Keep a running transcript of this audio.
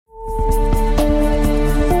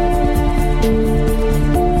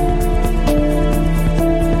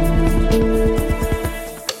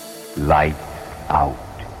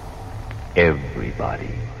everybody.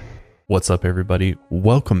 What's up, everybody?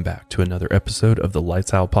 Welcome back to another episode of the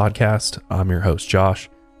Lights Out Podcast. I'm your host, Josh.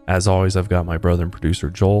 As always, I've got my brother and producer,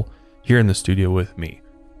 Joel, here in the studio with me.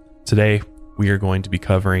 Today, we are going to be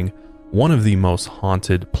covering one of the most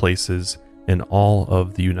haunted places in all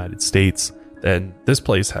of the United States. And this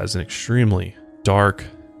place has an extremely dark,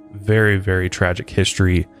 very, very tragic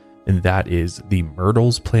history, and that is the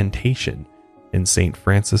Myrtles Plantation in St.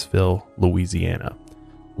 Francisville, Louisiana.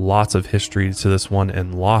 Lots of history to this one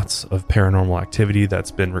and lots of paranormal activity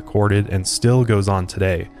that's been recorded and still goes on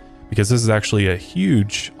today, because this is actually a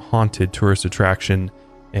huge haunted tourist attraction,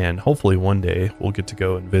 and hopefully one day we'll get to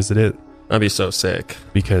go and visit it. That'd be so sick.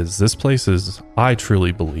 Because this place is, I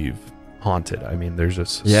truly believe, haunted. I mean, there's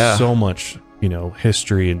just so much,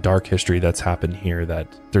 history and dark history that's happened here that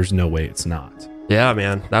there's no way it's not. Yeah,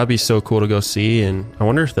 man. That'd be so cool to go see, and I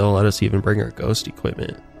wonder if they'll let us even bring our ghost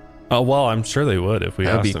equipment. Oh, well, I'm sure they would if we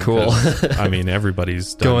That'd asked be them. Cool. I mean,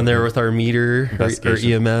 everybody's done going there with our meter or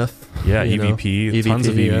EMF. Yeah, EVP. Tons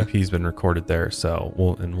of yeah. EVP's been recorded there. So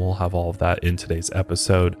we'll have all of that in today's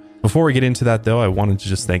episode. Before we get into that, though, I wanted to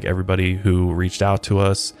just thank everybody who reached out to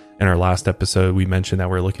us. In our last episode, we mentioned that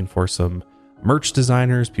we're looking for some merch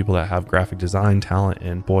designers, people that have graphic design talent,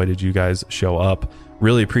 and boy, did you guys show up.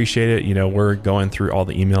 Really appreciate it. We're going through all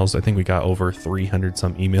the emails. I think we got over 300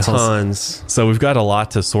 some emails. Tons. So we've got a lot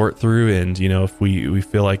to sort through, and if we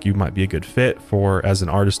feel like you might be a good fit for as an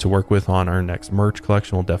artist to work with on our next merch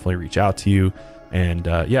collection, we'll definitely reach out to you. And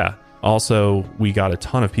also we got a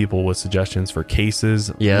ton of people with suggestions for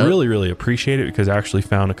cases. Yeah, really appreciate it, because I actually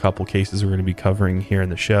found a couple cases we're going to be covering here in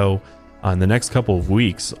the show in the next couple of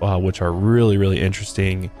weeks, which are really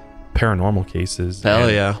interesting paranormal cases. Hell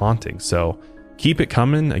and yeah, haunting. So keep it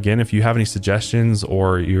coming. Again, if you have any suggestions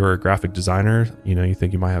or you're a graphic designer, you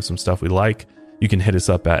think you might have some stuff we like, you can hit us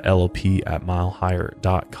up at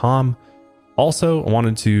lop@milehigher.com. Also, I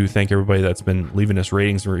wanted to thank everybody that's been leaving us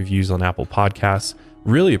ratings and reviews on Apple Podcasts.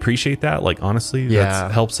 Really appreciate that. Like, honestly,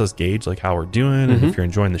 that helps us gauge how we're doing and if you're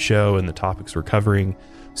enjoying the show and the topics we're covering.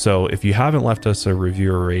 So if you haven't left us a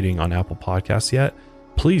review or rating on Apple Podcasts yet,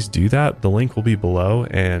 please do that. The link will be below.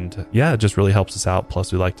 And it just really helps us out.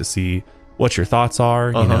 Plus, we like to see what your thoughts are,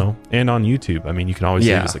 and on YouTube. I mean, you can always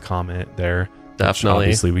leave us a comment there. Definitely.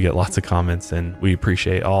 Obviously, we get lots of comments and we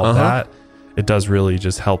appreciate all of that. It does really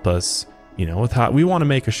just help us, with how we want to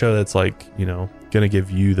make a show that's going to give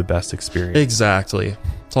you the best experience. Exactly.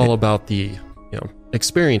 It's all about the,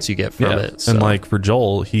 experience you get from it. So. And for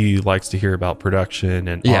Joel, he likes to hear about production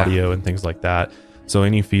and audio and things like that. So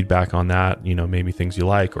any feedback on that, maybe things you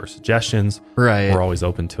like or suggestions, right? We're always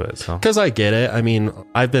open to it. So because I get it. I mean,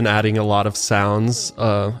 I've been adding a lot of sounds,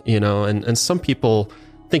 and some people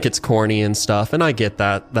think it's corny and stuff, and I get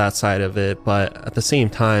that side of it. But at the same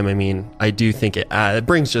time, I mean, I do think it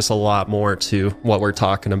brings just a lot more to what we're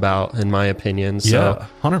talking about, in my opinion. So. Yeah,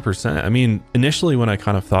 100%. I mean, initially when I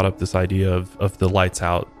kind of thought up this idea of the Lights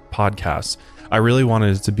Out podcast, I really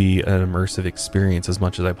wanted it to be an immersive experience as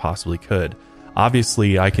much as I possibly could.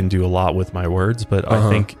 Obviously, I can do a lot with my words, but I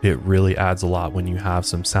think it really adds a lot when you have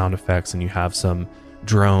some sound effects and you have some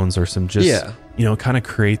drones or some just, kind of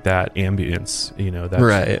create that ambience,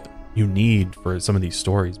 that you need for some of these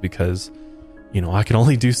stories, because, I can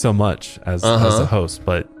only do so much as a host,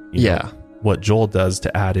 but what Joel does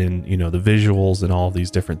to add in, the visuals and all of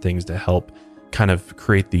these different things to help kind of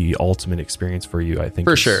create the ultimate experience for you, I think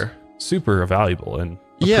for sure super valuable and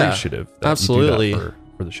appreciative. That absolutely. You do that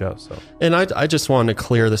for the show. So, and I just wanted to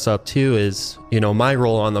clear this up too, is, my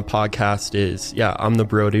role on the podcast is, I'm the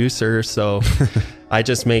producer. So I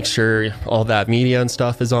just make sure all that media and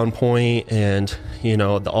stuff is on point, and,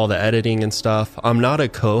 all the editing and stuff. I'm not a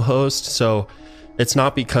co-host. So it's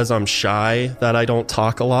not because I'm shy that I don't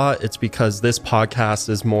talk a lot. It's because this podcast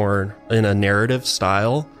is more in a narrative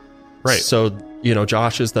style. Right. So,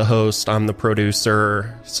 Josh is the host, I'm the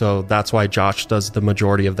producer. So that's why Josh does the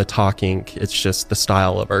majority of the talking. It's just the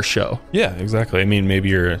style of our show. Yeah, exactly. I mean, maybe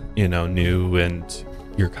you're, new and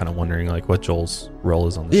you're kind of wondering what Joel's role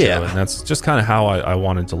is on the show. And that's just kind of how I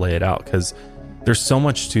wanted to lay it out, because there's so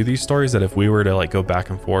much to these stories that if we were to go back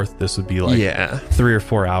and forth, this would be 3 or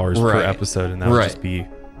 4 hours per episode. And that would just be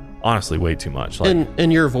honestly way too much.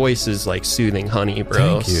 And your voice is soothing honey,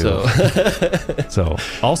 bro. Thank you. So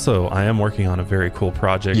also, I am working on a very cool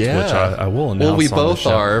project, which I will announce. Well, we both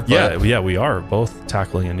are. But we are both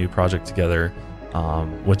tackling a new project together,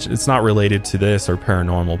 which it's not related to this or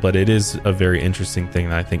paranormal, but it is a very interesting thing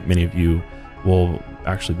that I think many of you will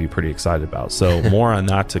actually be pretty excited about. So more on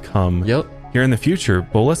that to come here in the future.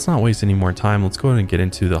 But let's not waste any more time. Let's go ahead and get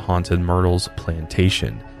into the haunted Myrtles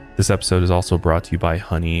Plantation. This episode is also brought to you by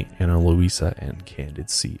Honey, Ana Luisa, and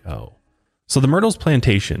Candid CO. So the Myrtles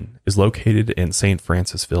Plantation is located in St.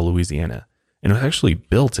 Francisville, Louisiana, and it was actually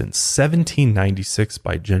built in 1796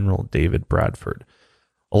 by General David Bradford.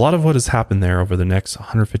 A lot of what has happened there over the next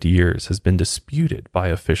 150 years has been disputed by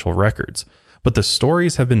official records, but the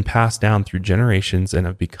stories have been passed down through generations and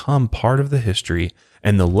have become part of the history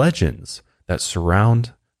and the legends that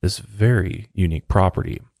surround this very unique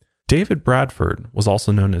property. David Bradford was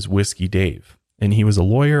also known as Whiskey Dave, and he was a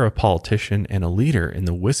lawyer, a politician, and a leader in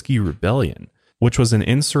the Whiskey Rebellion, which was an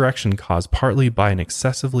insurrection caused partly by an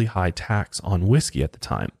excessively high tax on whiskey at the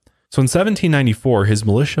time. So in 1794, his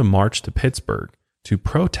militia marched to Pittsburgh to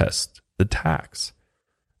protest the tax.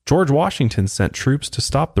 George Washington sent troops to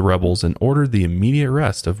stop the rebels and ordered the immediate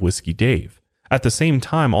arrest of Whiskey Dave. At the same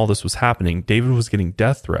time all this was happening, David was getting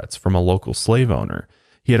death threats from a local slave owner.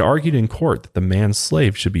 He had argued in court that the man's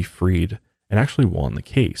slave should be freed and actually won the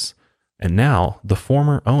case. And now the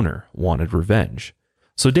former owner wanted revenge.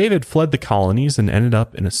 So David fled the colonies and ended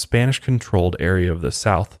up in a Spanish-controlled area of the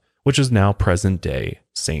South, which is now present-day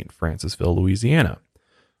St. Francisville, Louisiana.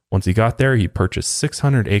 Once he got there, he purchased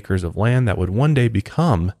 600 acres of land that would one day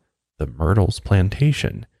become the Myrtles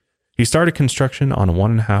Plantation. He started construction on a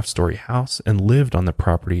 1.5-story house and lived on the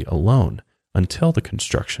property alone until the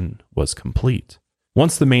construction was complete.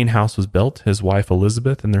 Once the main house was built, his wife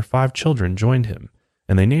Elizabeth and their 5 children joined him,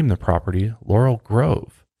 and they named the property Laurel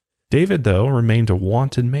Grove. David, though, remained a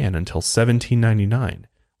wanted man until 1799,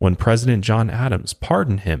 when President John Adams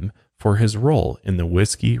pardoned him for his role in the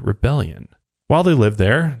Whiskey Rebellion. While they lived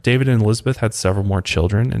there, David and Elizabeth had several more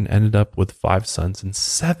children and ended up with 5 sons and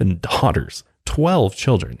 7 daughters, 12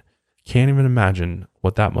 children. Can't even imagine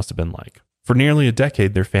what that must have been like. For nearly a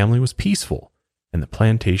decade, their family was peaceful, and the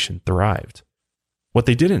plantation thrived. What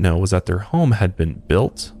they didn't know was that their home had been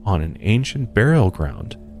built on an ancient burial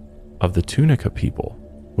ground of the Tunica people,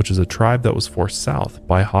 which is a tribe that was forced south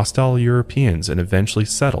by hostile Europeans and eventually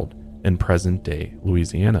settled in present-day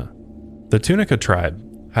Louisiana. The Tunica tribe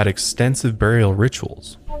had extensive burial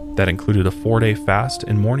rituals that included a 4-day fast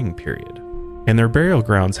and mourning period, and their burial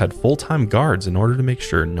grounds had full-time guards in order to make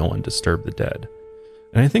sure no one disturbed the dead.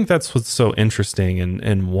 And I think that's what's so interesting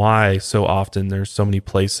and why so often there's so many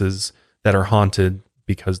places that are haunted,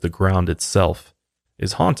 because the ground itself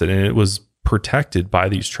is haunted, and it was protected by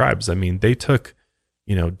these tribes. I mean, they took,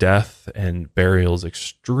 death and burials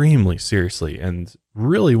extremely seriously and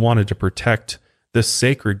really wanted to protect this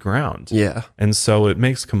sacred ground. Yeah. And so it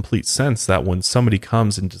makes complete sense that when somebody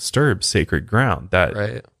comes and disturbs sacred ground, that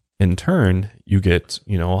Right. in turn you get,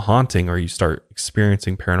 a haunting, or you start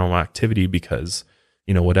experiencing paranormal activity because,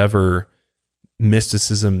 whatever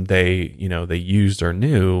mysticism they used or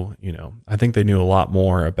knew, I think they knew a lot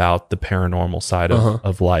more about the paranormal side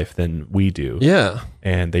of life than we do. Yeah.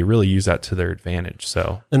 And they really use that to their advantage.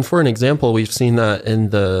 So, And for an example, we've seen that in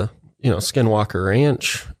the, Skinwalker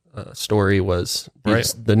Ranch story was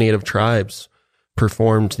the native tribes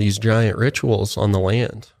performed these giant rituals on the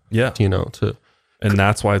land. Yeah. And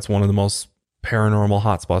that's why it's one of the most paranormal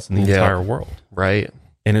hotspots in the entire world. Right.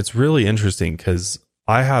 And it's really interesting because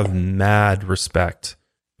I have mad respect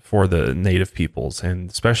for the native peoples, and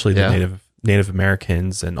especially the Native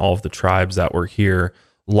Americans and all of the tribes that were here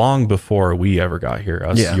long before we ever got here.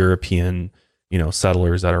 Us European,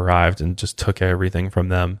 settlers that arrived and just took everything from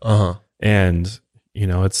them. And,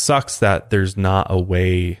 it sucks that there's not a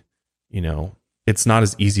way, it's not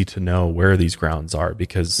as easy to know where these grounds are,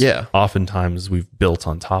 because oftentimes we've built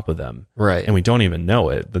on top of them. Right. And we don't even know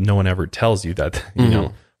it. No one ever tells you that,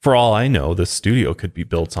 for all I know, the studio could be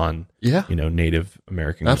built on, Native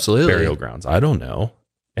American burial grounds. I don't know.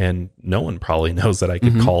 And no one probably knows that I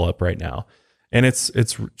could call up right now. And it's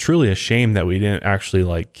truly a shame that we didn't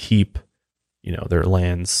actually keep, their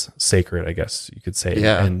lands sacred, I guess you could say,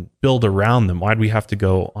 and build around them. Why'd we have to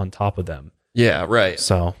go on top of them? Yeah. Right.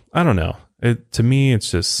 So I don't know. To me, it's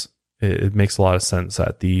just, it makes a lot of sense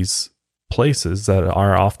that these places that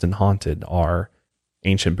are often haunted are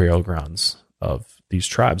ancient burial grounds of these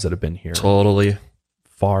tribes that have been here totally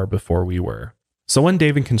far before we were. So when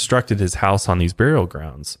David constructed his house on these burial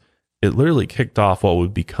grounds, it literally kicked off what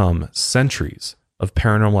would become centuries of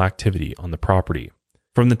paranormal activity on the property.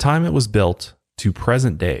 From the time it was built to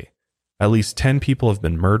present day, at least 10 people have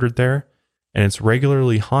been murdered there, and it's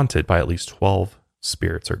regularly haunted by at least 12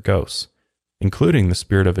 spirits or ghosts, including the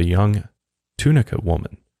spirit of a young Tunica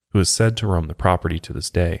woman who is said to roam the property to this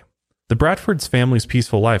day. The Bradford's family's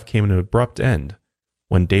peaceful life came to an abrupt end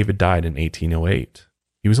when David died in 1808.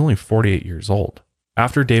 He was only 48 years old.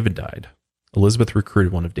 After David died, Elizabeth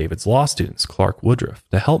recruited one of David's law students, Clark Woodruff,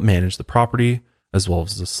 to help manage the property as well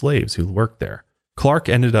as the slaves who worked there. Clark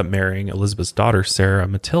ended up marrying Elizabeth's daughter, Sarah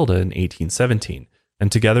Matilda, in 1817,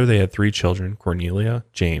 and together they had 3 children, Cornelia,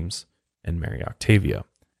 James, and Mary Octavia.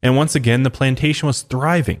 And once again, the plantation was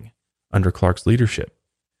thriving under Clark's leadership.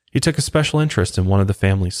 He took a special interest in one of the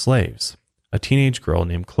family's slaves, a teenage girl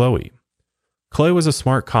named Chloe. Chloe was a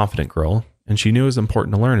smart, confident girl, and she knew it was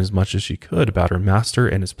important to learn as much as she could about her master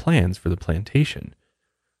and his plans for the plantation.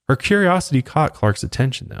 Her curiosity caught Clark's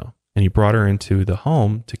attention, though, and he brought her into the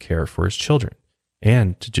home to care for his children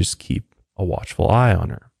and to just keep a watchful eye on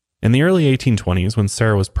her. In the early 1820s, when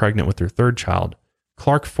Sarah was pregnant with her 3rd child,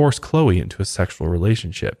 Clark forced Chloe into a sexual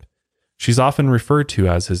relationship. She's often referred to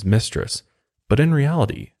as his mistress, but in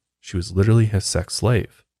reality, she was literally his sex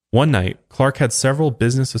slave. One night, Clark had several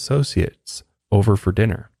business associates over for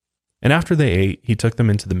dinner, and after they ate, he took them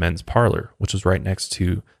into the men's parlor, which was right next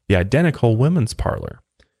to the identical women's parlor.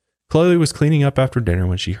 Chloe was cleaning up after dinner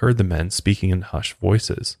when she heard the men speaking in hushed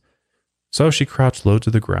voices. So she crouched low to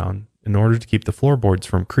the ground in order to keep the floorboards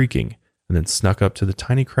from creaking, and then snuck up to the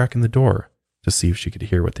tiny crack in the door to see if she could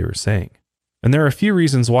hear what they were saying. And there are a few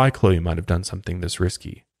reasons why Chloe might have done something this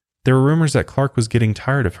risky. There were rumors that Clark was getting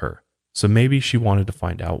tired of her, so maybe she wanted to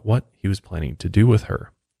find out what he was planning to do with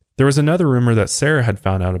her. There was another rumor that Sarah had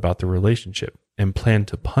found out about the relationship and planned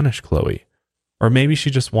to punish Chloe, or maybe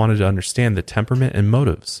she just wanted to understand the temperament and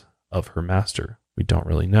motives of her master. We don't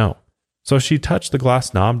really know. So she touched the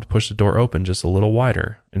glass knob to push the door open just a little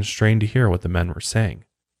wider and strained to hear what the men were saying.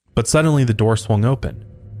 But suddenly the door swung open,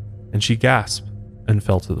 and she gasped and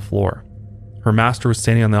fell to the floor. Her master was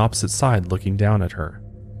standing on the opposite side looking down at her,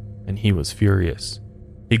 and he was furious.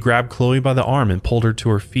 He grabbed Chloe by the arm and pulled her to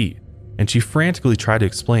her feet, and she frantically tried to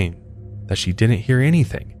explain that she didn't hear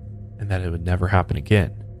anything and that it would never happen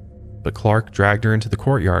again. But Clark dragged her into the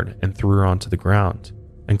courtyard and threw her onto the ground,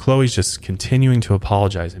 and Chloe's just continuing to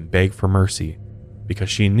apologize and beg for mercy because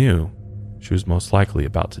she knew she was most likely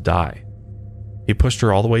about to die. He pushed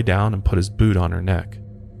her all the way down and put his boot on her neck,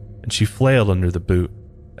 and she flailed under the boot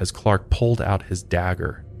as Clark pulled out his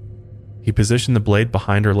dagger. He positioned the blade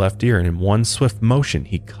behind her left ear, and in one swift motion,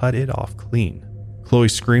 he cut it off clean. Chloe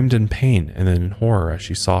screamed in pain and then in horror as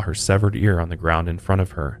she saw her severed ear on the ground in front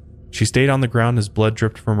of her. She stayed on the ground as blood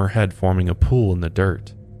dripped from her head, forming a pool in the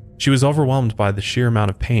dirt. She was overwhelmed by the sheer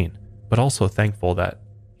amount of pain, but also thankful that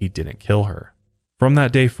he didn't kill her. From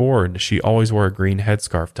that day forward, she always wore a green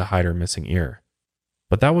headscarf to hide her missing ear.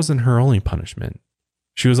 But that wasn't her only punishment.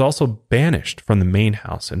 She was also banished from the main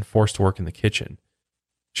house and forced to work in the kitchen.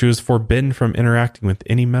 She was forbidden from interacting with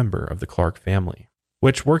any member of the Clark family,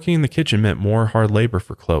 which working in the kitchen meant more hard labor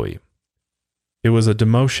for Chloe. It was a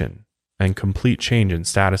demotion and complete change in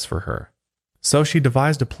status for her. So she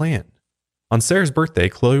devised a plan. On Sarah's birthday,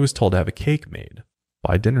 Chloe was told to have a cake made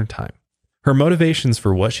by dinner time. Her motivations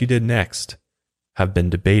for what she did next have been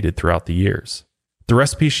debated throughout the years. The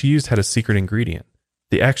recipe she used had a secret ingredient,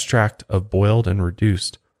 the extract of boiled and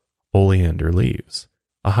reduced oleander leaves,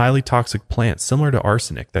 a highly toxic plant similar to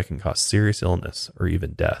arsenic that can cause serious illness or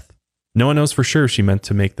even death. No one knows for sure if she meant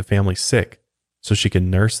to make the family sick so she could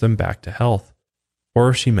nurse them back to health, or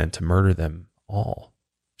if she meant to murder them all.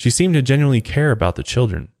 She seemed to genuinely care about the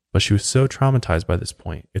children, but she was so traumatized by this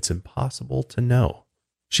point, it's impossible to know.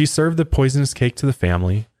 She served the poisonous cake to the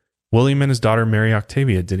family. William and his daughter Mary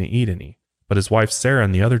Octavia didn't eat any, but his wife Sarah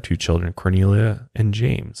and the other 2 children, Cornelia and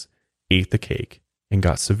James, ate the cake and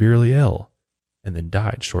got severely ill and then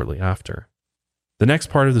died shortly after. The next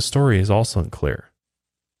part of the story is also unclear,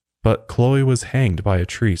 but Chloe was hanged by a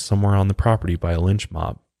tree somewhere on the property by a lynch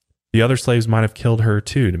mob. The other slaves might have killed her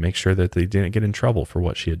too to make sure that they didn't get in trouble for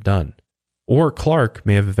what she had done. Or Clark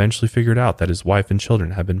may have eventually figured out that his wife and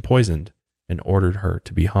children had been poisoned and ordered her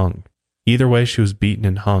to be hung. Either way, she was beaten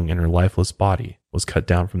and hung, and her lifeless body was cut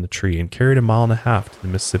down from the tree and carried 1.5 miles to the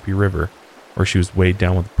Mississippi River, where she was weighed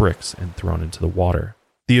down with bricks and thrown into the water.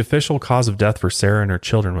 The official cause of death for Sarah and her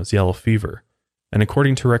children was yellow fever, and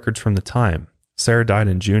according to records from the time, Sarah died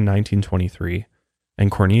in June 1923,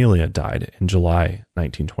 and Cornelia died in July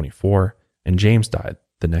 1924, and James died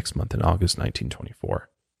the next month in August 1924.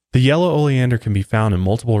 The yellow oleander can be found in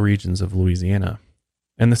multiple regions of Louisiana,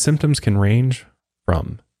 and the symptoms can range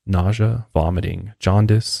from nausea, vomiting,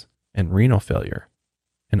 jaundice, and renal failure,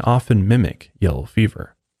 and often mimic yellow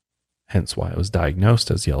fever, hence why it was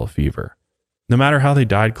diagnosed as yellow fever. No matter how they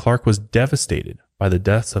died, Clark was devastated by the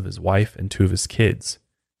deaths of his wife and 2 of his kids.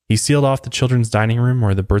 He sealed off the children's dining room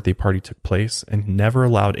where the birthday party took place and never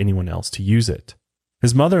allowed anyone else to use it.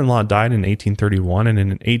 His mother-in-law died in 1831, and in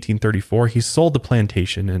 1834 he sold the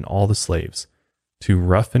plantation and all the slaves to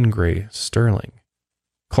Ruffin Gray Sterling.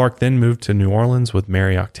 Clark then moved to New Orleans with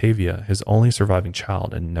Mary Octavia, his only surviving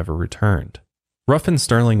child, and never returned. Ruffin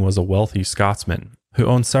Sterling was a wealthy Scotsman who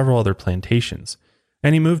owned several other plantations,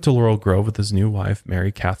 and he moved to Laurel Grove with his new wife,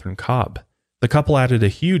 Mary Catherine Cobb. The couple added a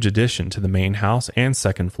huge addition to the main house and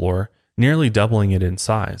second floor, nearly doubling it in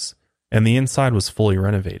size, and the inside was fully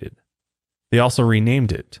renovated. They also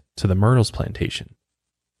renamed it to the Myrtles Plantation,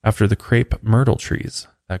 after the crepe myrtle trees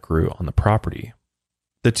that grew on the property.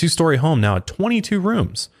 The two-story home now had 22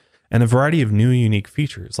 rooms and a variety of new unique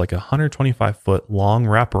features, like a 125-foot long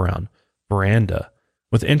wraparound veranda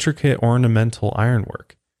with intricate ornamental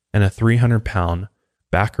ironwork and a 300-pound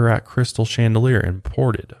Baccarat crystal chandelier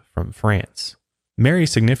imported from France. Mary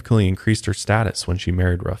significantly increased her status when she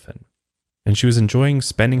married Ruffin, and she was enjoying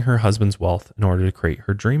spending her husband's wealth in order to create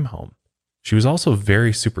her dream home. She was also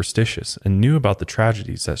very superstitious and knew about the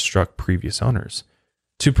tragedies that struck previous owners.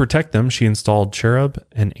 To protect them, she installed cherub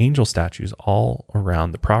and angel statues all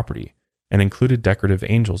around the property and included decorative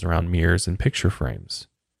angels around mirrors and picture frames.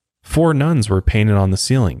 4 nuns were painted on the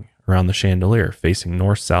ceiling around the chandelier facing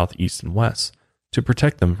north, south, east, and west to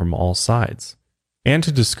protect them from all sides. And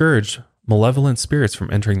to discourage malevolent spirits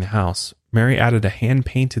from entering the house, Mary added a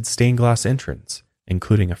hand-painted stained glass entrance,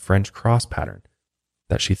 including a French cross pattern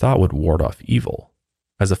that she thought would ward off evil.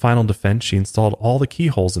 As a final defense, she installed all the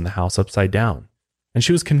keyholes in the house upside down, and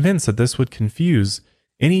she was convinced that this would confuse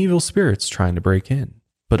any evil spirits trying to break in.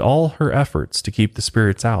 But all her efforts to keep the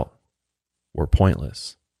spirits out were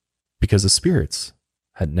pointless, because the spirits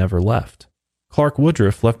had never left. Clark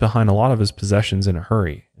Woodruff left behind a lot of his possessions in a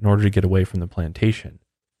hurry in order to get away from the plantation,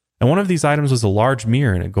 and one of these items was a large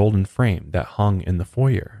mirror in a golden frame that hung in the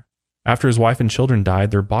foyer. After his wife and children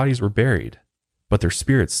died, their bodies were buried, but their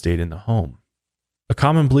spirits stayed in the home. A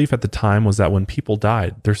common belief at the time was that when people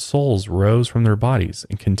died, their souls rose from their bodies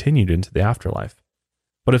and continued into the afterlife.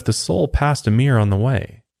 But if the soul passed a mirror on the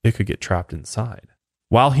way, it could get trapped inside.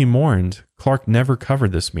 While he mourned, Clark never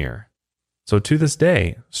covered this mirror. So to this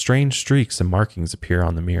day, strange streaks and markings appear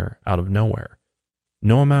on the mirror out of nowhere.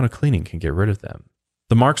 No amount of cleaning can get rid of them.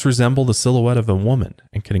 The marks resemble the silhouette of a woman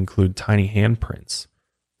and can include tiny handprints.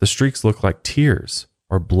 The streaks look like tears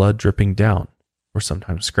or blood dripping down, or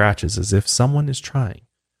sometimes scratches as if someone is trying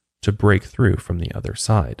to break through from the other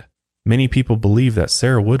side. Many people believe that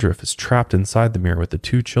Sarah Woodruff is trapped inside the mirror with the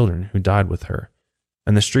 2 children who died with her,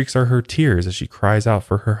 and the streaks are her tears as she cries out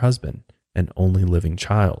for her husband and only living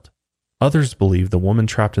child. Others believe the woman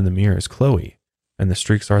trapped in the mirror is Chloe, and the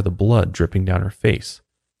streaks are the blood dripping down her face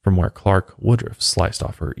from where Clark Woodruff sliced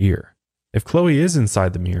off her ear. If Chloe is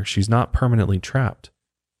inside the mirror, she's not permanently trapped.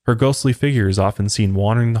 Her ghostly figure is often seen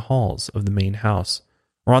wandering the halls of the main house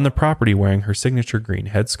or on the property wearing her signature green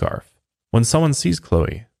headscarf. When someone sees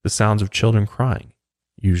Chloe, the sounds of children crying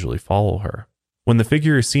usually follow her. When the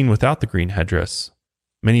figure is seen without the green headdress,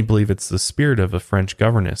 many believe it's the spirit of a French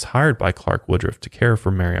governess hired by Clark Woodruff to care for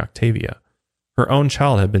Mary Octavia. Her own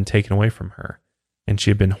child had been taken away from her, and she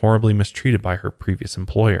had been horribly mistreated by her previous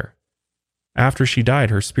employer. After she died,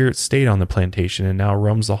 her spirit stayed on the plantation and now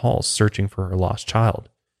roams the halls searching for her lost child.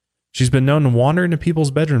 She's been known to wander into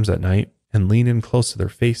people's bedrooms at night and lean in close to their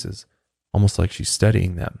faces, almost like she's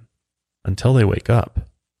studying them, until they wake up,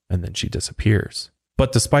 and then she disappears.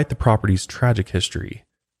 But despite the property's tragic history,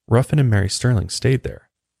 Ruffin and Mary Sterling stayed there.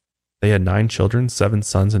 They had 9 children, 7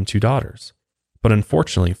 sons, and 2 daughters. But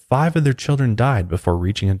unfortunately, 5 of their children died before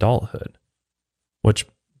reaching adulthood, which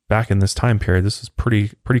back in this time period, this was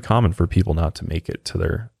pretty common for people not to make it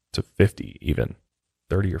to 50, even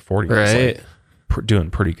 30 or 40. Right.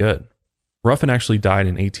 Doing pretty good. Ruffin actually died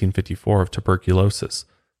in 1854 of tuberculosis,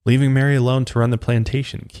 leaving Mary alone to run the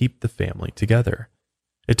plantation and keep the family together.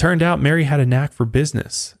 It turned out Mary had a knack for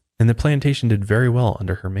business, and the plantation did very well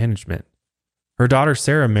under her management. Her daughter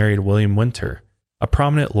Sarah married William Winter, a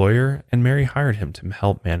prominent lawyer, and Mary hired him to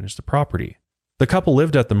help manage the property. The couple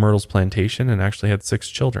lived at the Myrtles Plantation and actually had 6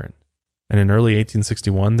 children. And in early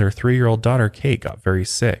 1861, their 3-year-old daughter Kate got very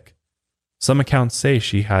sick. Some accounts say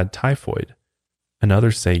she had typhoid, and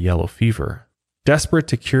others say yellow fever. Desperate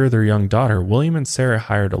to cure their young daughter, William and Sarah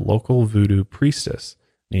hired a local voodoo priestess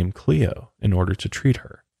named Cleo in order to treat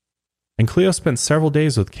her. And Cleo spent several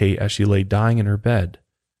days with Kate as she lay dying in her bed.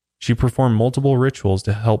 She performed multiple rituals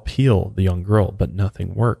to help heal the young girl, but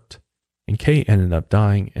nothing worked, and Kate ended up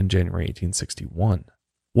dying in January 1861.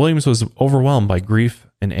 Williams was overwhelmed by grief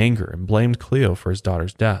and anger and blamed Cleo for his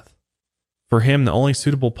daughter's death. For him, the only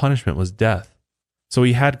suitable punishment was death, so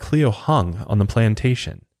he had Cleo hung on the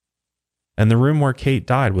plantation. And the room where Kate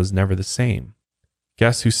died was never the same.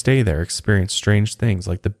 Guests who stay there experience strange things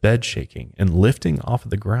like the bed shaking and lifting off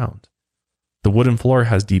of the ground. The wooden floor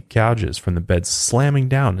has deep gouges from the bed slamming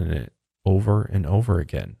down in it over and over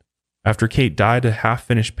again. After Kate died, a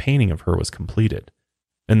half-finished painting of her was completed.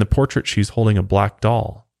 In the portrait, she's holding a black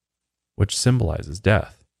doll, which symbolizes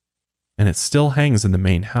death. and it still hangs in the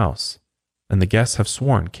main house, and the guests have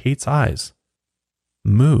sworn Kate's eyes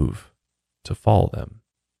move to follow them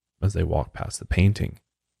as they walk past the painting.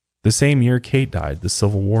 The same year Kate died, the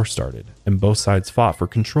Civil War started, and both sides fought for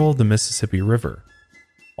control of the Mississippi River.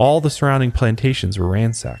 All the surrounding plantations were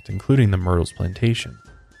ransacked, including the Myrtles plantation,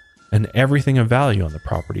 and everything of value on the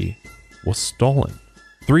property was stolen.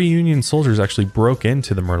 3 Union soldiers actually broke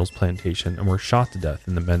into the Myrtles plantation and were shot to death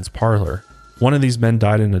in the men's parlor. One of these men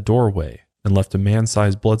died in a doorway and left a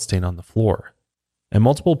man-sized bloodstain on the floor. And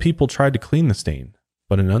multiple people tried to clean the stain,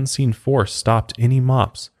 but an unseen force stopped any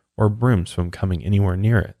mops or brooms from coming anywhere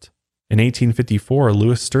near it. In 1854,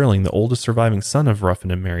 Lewis Sterling, the oldest surviving son of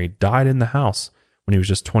Ruffin and Mary, died in the house when he was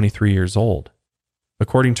just 23 years old.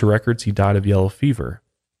 According to records, he died of yellow fever,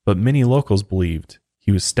 but many locals believed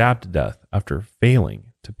he was stabbed to death after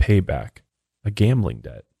failing to pay back a gambling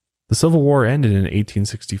debt. The Civil War ended in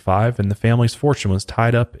 1865, and the family's fortune was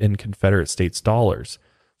tied up in Confederate States dollars.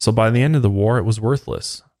 So by the end of the war, it was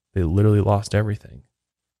worthless. They literally lost everything.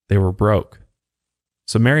 They were broke.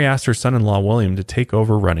 So Mary asked her son-in-law William to take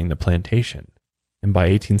over running the plantation. And by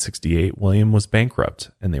 1868, William was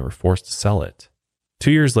bankrupt, and they were forced to sell it. 2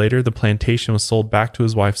 years later, the plantation was sold back to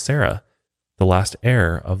his wife Sarah, the last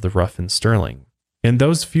heir of the Ruffin Sterling. In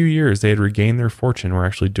those few years, they had regained their fortune and were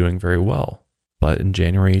actually doing very well. But in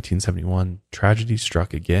January 1871, tragedy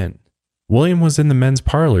struck again. William was in the men's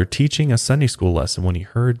parlor teaching a Sunday school lesson when he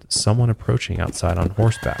heard someone approaching outside on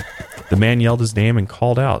horseback. The man yelled his name and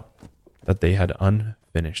called out that they had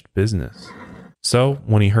unfinished business. So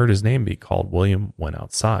when he heard his name be called, William went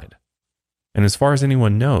outside. And as far as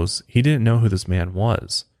anyone knows, he didn't know who this man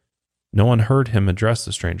was. No one heard him address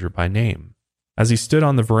the stranger by name. As he stood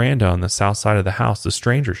on the veranda on the south side of the house, the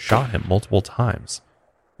stranger shot him multiple times,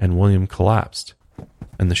 and William collapsed,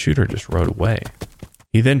 and the shooter just rode away.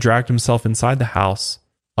 He then dragged himself inside the house,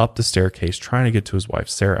 up the staircase, trying to get to his wife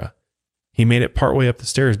Sarah. He made it partway up the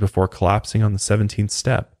stairs before collapsing on the 17th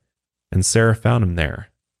step, and Sarah found him there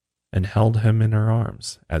and held him in her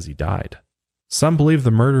arms as he died. Some believe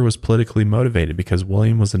the murder was politically motivated because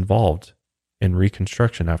William was involved in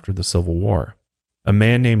Reconstruction after the Civil War. A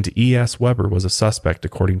man named E.S. Weber was a suspect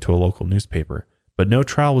according to a local newspaper, but no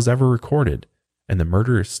trial was ever recorded, and the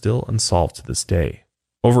murder is still unsolved to this day.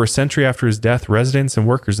 Over a century after his death, residents and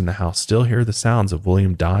workers in the house still hear the sounds of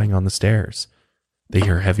William dying on the stairs. They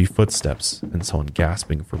hear heavy footsteps and someone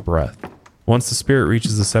gasping for breath. Once the spirit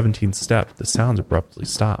reaches the 17th step, the sounds abruptly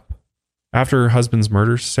stop. After her husband's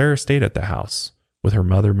murder, Sarah stayed at the house with her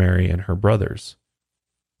mother Mary and her brothers.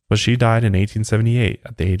 But she died in 1878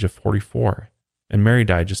 at the age of 44, and Mary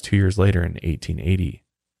died just 2 years later in 1880.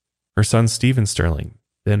 Her son Stephen Sterling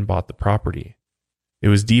then bought the property. It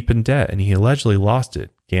was deep in debt, and he allegedly lost it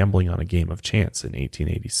gambling on a game of chance in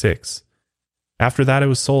 1886. After that, it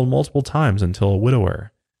was sold multiple times until a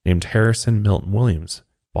widower named Harrison Milton Williams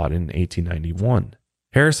bought it in 1891.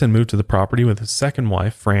 Harrison moved to the property with his second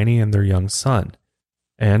wife, Franny, and their young son.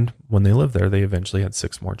 And when they lived there, they eventually had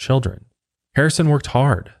 6 more children. Harrison worked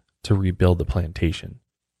hard to rebuild the plantation,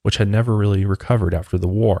 which had never really recovered after the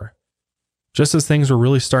war. Just as things were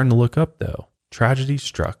really starting to look up, though, tragedy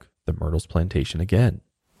struck the Myrtles plantation again.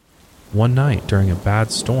 One night during a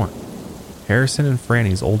bad storm, Harrison and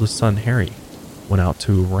Franny's oldest son, Harry, went out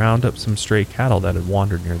to round up some stray cattle that had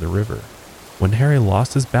wandered near the river, when Harry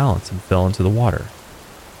lost his balance and fell into the water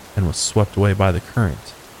and was swept away by the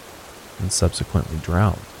current and subsequently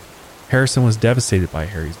drowned. Harrison was devastated by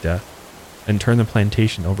Harry's death and turned the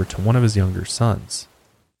plantation over to one of his younger sons.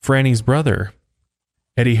 Franny's brother,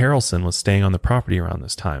 Eddie Harrelson, was staying on the property around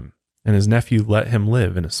this time, and his nephew let him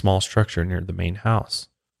live in a small structure near the main house.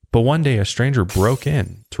 But one day a stranger broke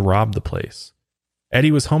in to rob the place.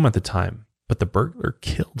 Eddie was home at the time, but the burglar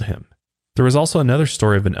killed him. There was also another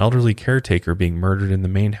story of an elderly caretaker being murdered in the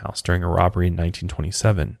main house during a robbery in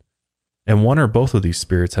 1927. And one or both of these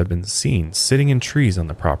spirits had been seen sitting in trees on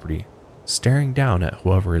the property, staring down at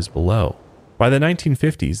whoever is below. By the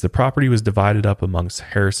 1950s, the property was divided up amongst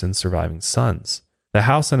Harrison's surviving sons. The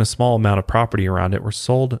house and a small amount of property around it were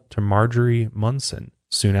sold to Marjorie Munson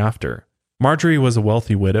soon after. Marjorie was a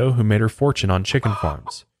wealthy widow who made her fortune on chicken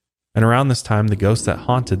farms. And around this time, the ghosts that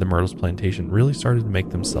haunted the Myrtles plantation really started to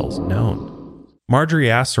make themselves known. Marjorie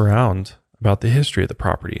asked around about the history of the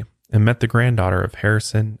property and met the granddaughter of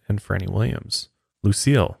Harrison and Franny Williams,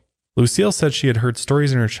 Lucille. Lucille said she had heard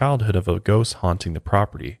stories in her childhood of a ghost haunting the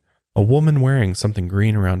property, a woman wearing something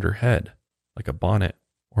green around her head, like a bonnet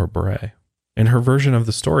or a beret. In her version of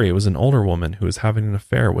the story, it was an older woman who was having an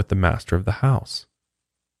affair with the master of the house.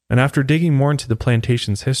 And after digging more into the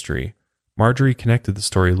plantation's history, Marjorie connected the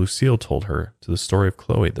story Lucille told her to the story of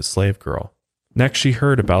Chloe, the slave girl. Next, she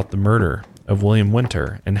heard about the murder of William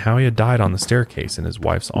Winter and how he had died on the staircase in his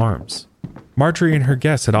wife's arms. Marjorie and her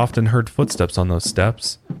guests had often heard footsteps on those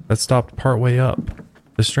steps that stopped partway up.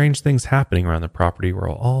 The strange things happening around the property were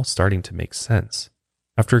all starting to make sense.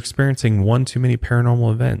 After experiencing one too many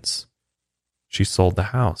paranormal events, she sold the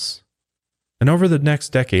house. And over the next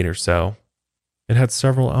decade or so, it had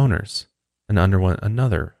several owners and underwent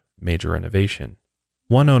another major renovation.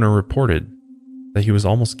 One owner reported that he was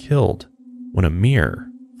almost killed when a mirror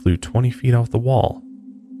flew 20 feet off the wall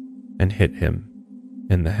and hit him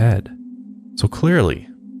in the head. So clearly,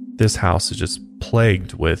 this house is just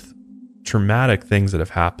plagued with traumatic things that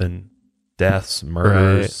have happened, deaths,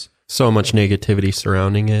 murders. Right. So much negativity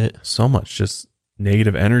surrounding it. So much just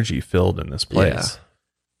negative energy filled in this place. Yeah.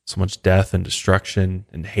 So much death and destruction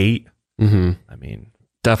and hate. Mm-hmm. I mean,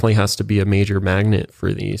 definitely has to be a major magnet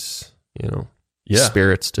for these,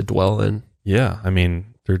 spirits to dwell in. Yeah. I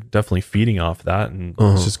mean, they're definitely feeding off that, and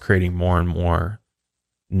it's just creating more and more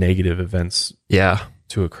negative events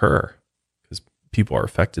to occur because people are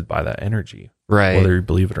affected by that energy, right? Whether you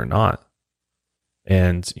believe it or not.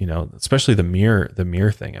 And, especially the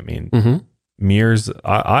mirror thing. I mean, mirrors,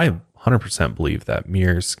 I 100% believe that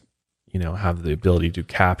mirrors, have the ability to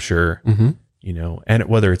capture, and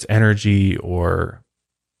whether it's energy or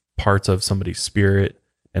parts of somebody's spirit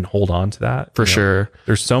and hold on to that. For sure.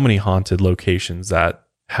 There's so many haunted locations that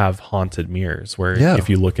have haunted mirrors where if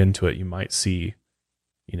you look into it, you might see,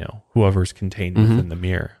 whoever's contained within the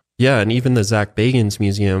mirror. Yeah. And even the Zach Bagans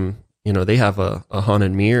Museum, they have a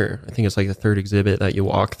haunted mirror. I think it's like the third exhibit that you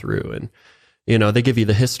walk through, and, they give you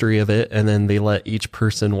the history of it, and then they let each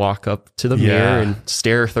person walk up to the mirror and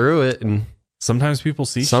stare through it. And sometimes people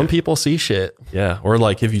see people see shit. Yeah. Or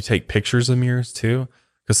like if you take pictures of mirrors too,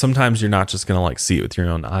 because sometimes you're not just going to like see it with your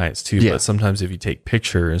own eyes too, but sometimes if you take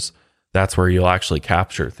pictures, that's where you'll actually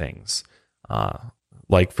capture things.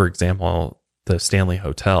 Like for example, the Stanley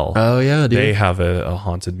Hotel. Oh yeah, dude. They have a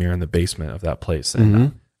haunted mirror in the basement of that place.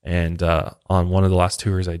 And, on one of the last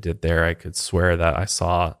tours I did there, I could swear that I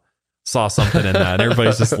saw something in that. And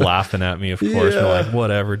everybody's just laughing at me, of course. We're like,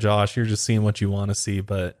 whatever, Josh, you're just seeing what you want to see.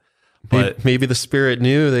 But maybe the spirit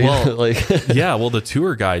knew they well, the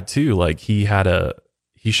tour guide too, like he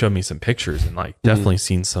showed me some pictures and like definitely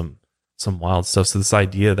seen some wild stuff. So this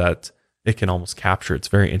idea that it can almost capture, it's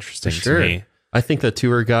very interesting to me. I think the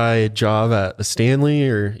tour guide job at the Stanley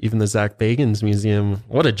or even the Zach Bagans Museum,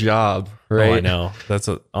 what a job, right? Oh, I know.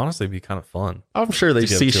 Honestly be kind of fun. I'm sure they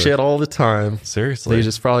see shit all the time. Seriously. They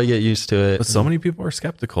just probably get used to it. But so many people are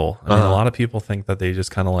skeptical. I mean, a lot of people think that they just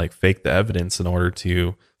kind of like fake the evidence in order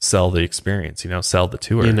to sell the experience, sell the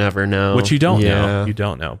tour. You never know. Which you don't know. You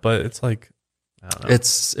don't know. But it's like, I don't know.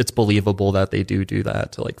 It's believable that they do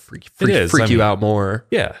that to like freak you out more.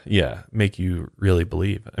 Yeah. Make you really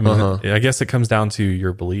believe. I mean, I guess it comes down to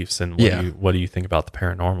your beliefs and what do you think about the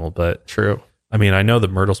paranormal. But true. I mean, I know the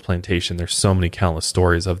Myrtles Plantation, there's so many countless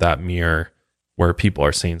stories of that mirror where people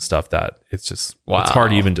are saying stuff that it's just, it's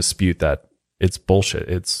hard to even dispute that it's bullshit.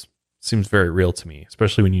 It seems very real to me,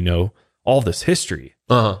 especially when you know all this history.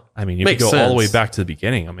 I mean, if you go all the way back to the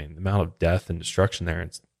beginning, I mean, the amount of death and destruction there,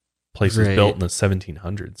 it's place was built in the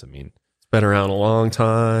 1700s. I mean, it's been around a long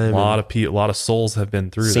time. A lot of souls have been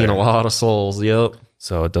through there. Seen a lot of souls. Yep.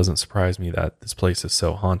 So it doesn't surprise me that this place is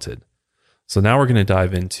so haunted. So now we're going to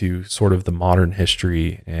dive into sort of the modern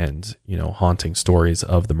history and, haunting stories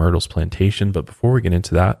of the Myrtles Plantation. But before we get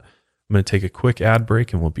into that, I'm going to take a quick ad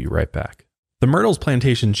break and we'll be right back. The Myrtles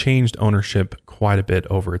Plantation changed ownership quite a bit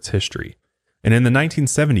over its history. And in the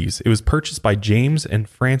 1970s, it was purchased by James and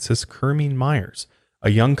Frances Kermeen Myers, a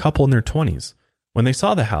young couple in their 20s. When they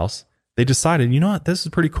saw the house, they decided, you know what, this is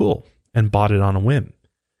pretty cool, and bought it on a whim.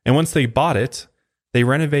 And once they bought it, they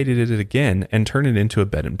renovated it again and turned it into a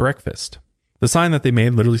bed and breakfast. The sign that they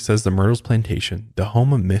made literally says the Myrtles Plantation, the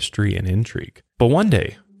home of mystery and intrigue. But one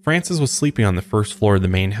day, Frances was sleeping on the first floor of the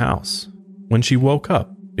main house when she woke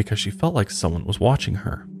up because she felt like someone was watching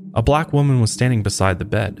her. A black woman was standing beside the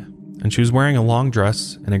bed, and she was wearing a long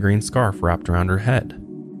dress and a green scarf wrapped around her head.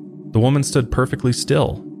 The woman stood perfectly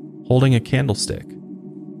still, holding a candlestick,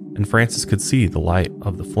 and Frances could see the light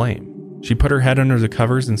of the flame. She put her head under the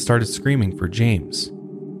covers and started screaming for James,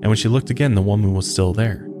 and when she looked again, the woman was still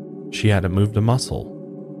there. She hadn't moved a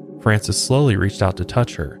muscle. Frances slowly reached out to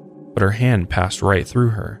touch her, but her hand passed right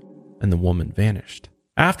through her, and the woman vanished.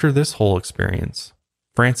 After this whole experience,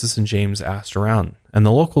 Frances and James asked around, and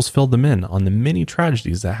the locals filled them in on the many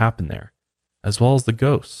tragedies that happened there, as well as the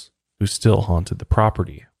ghosts who still haunted the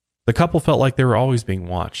property. The couple felt like they were always being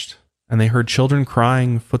watched, and they heard children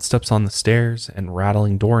crying, footsteps on the stairs, and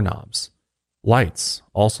rattling doorknobs. Lights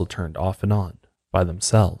also turned off and on by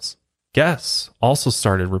themselves. Guests also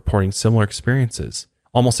started reporting similar experiences.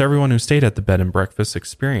 Almost everyone who stayed at the bed and breakfast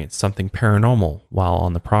experienced something paranormal while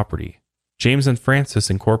on the property. James and Frances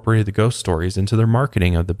incorporated the ghost stories into their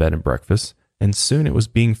marketing of the bed and breakfast, and soon it was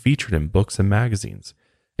being featured in books and magazines,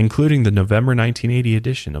 including the November 1980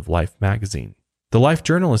 edition of Life magazine. The Life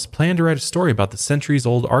journalist planned to write a story about the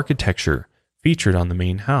centuries-old architecture featured on the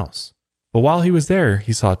main house. But while he was there,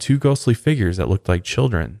 he saw two ghostly figures that looked like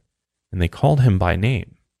children, and they called him by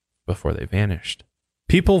name before they vanished.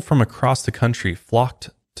 People from across the country flocked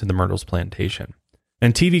to the Myrtles plantation,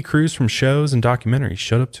 and TV crews from shows and documentaries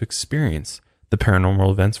showed up to experience the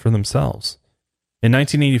paranormal events for themselves. In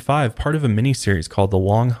 1985, part of a miniseries called The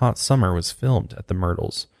Long Hot Summer was filmed at the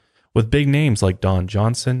Myrtles, with big names like Don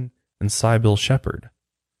Johnson and Sybil Shepherd.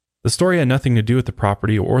 The story had nothing to do with the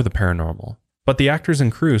property or the paranormal, but the actors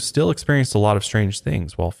and crew still experienced a lot of strange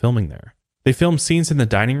things while filming there. They filmed scenes in the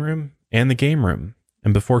dining room and the game room,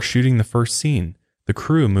 and before shooting the first scene, the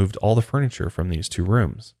crew moved all the furniture from these two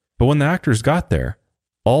rooms. But when the actors got there,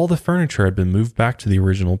 all the furniture had been moved back to the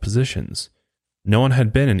original positions. No one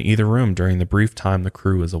had been in either room during the brief time the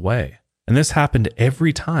crew was away. And this happened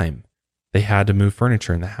every time they had to move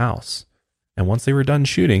furniture in the house. And once they were done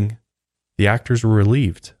shooting, the actors were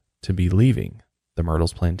relieved to be leaving the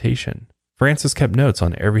Myrtles plantation. Frances kept notes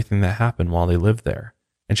on everything that happened while they lived there,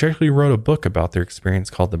 and she actually wrote a book about their experience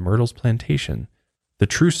called The Myrtles Plantation, The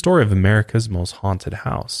True Story of America's Most Haunted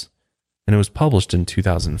House, and it was published in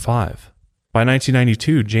 2005. By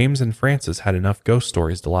 1992, James and Frances had enough ghost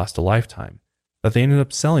stories to last a lifetime that they ended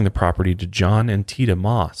up selling the property to John and Tita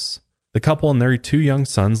Moss. The couple and their two young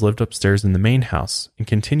sons lived upstairs in the main house and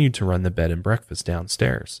continued to run the bed and breakfast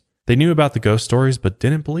downstairs. They knew about the ghost stories but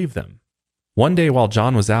didn't believe them. One day while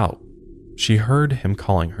John was out, she heard him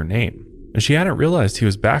calling her name, and she hadn't realized he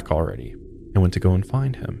was back already and went to go and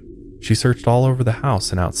find him. She searched all over the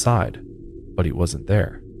house and outside, but he wasn't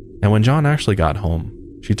there. And when John actually got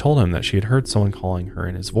home, she told him that she had heard someone calling her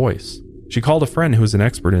in his voice. She called a friend who was an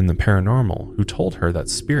expert in the paranormal who told her that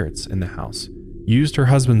spirits in the house used her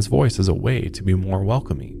husband's voice as a way to be more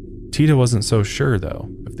welcoming. Tita wasn't so sure, though,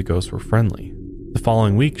 if the ghosts were friendly. The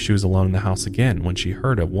following week, she was alone in the house again when she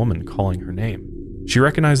heard a woman calling her name. She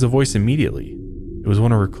recognized the voice immediately. It was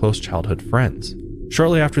one of her close childhood friends.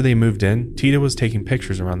 Shortly after they moved in, Tita was taking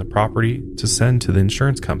pictures around the property to send to the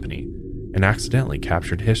insurance company and accidentally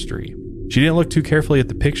captured history. She didn't look too carefully at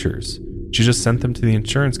the pictures. She just sent them to the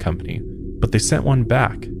insurance company, but they sent one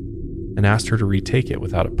back and asked her to retake it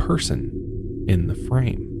without a person in the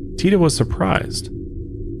frame. Tita was surprised.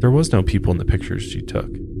 There was no people in the pictures she took.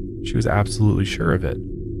 She was absolutely sure of it.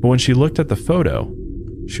 But when she looked at the photo,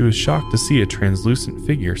 she was shocked to see a translucent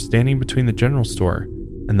figure standing between the general store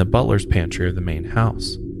and the butler's pantry of the main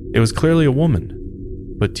house. It was clearly a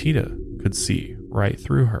woman, but Tita could see right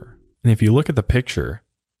through her. And if you look at the picture,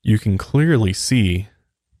 you can clearly see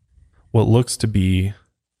what looks to be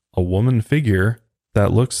a woman figure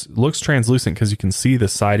that looks translucent because you can see the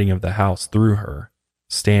siding of the house through her,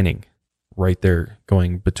 standing right there,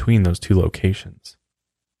 going between those two locations.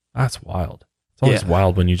 That's wild. It's always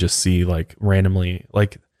wild when you just see like randomly,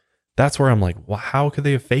 like that's where I'm like, well, how could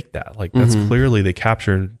they have faked that? Like that's clearly they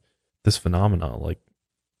captured this phenomena like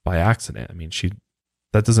by accident. I mean,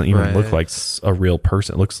 that doesn't even look like a real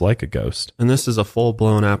person. It looks like a ghost. And this is a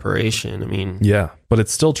full-blown apparition. I mean... Yeah, but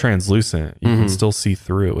it's still translucent. You can still see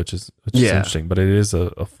through it, which is interesting. But it is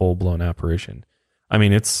a full-blown apparition. I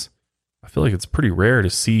mean, I feel like it's pretty rare to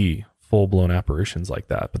see full-blown apparitions like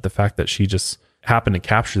that. But the fact that she just happened to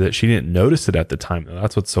capture that, she didn't notice it at the time.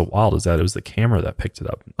 That's what's so wild, is that it was the camera that picked it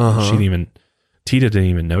up. Tita didn't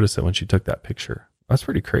even notice it when she took that picture. That's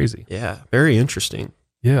pretty crazy. Yeah, very interesting.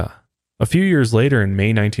 Yeah. A few years later, in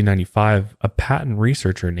May 1995, a patent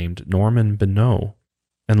researcher named Norman Bonneau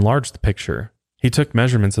enlarged the picture. He took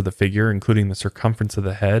measurements of the figure, including the circumference of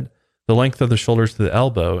the head, the length of the shoulders to the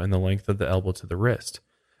elbow, and the length of the elbow to the wrist,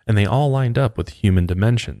 and they all lined up with human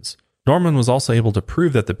dimensions. Norman was also able to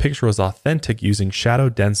prove that the picture was authentic using shadow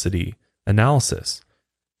density analysis,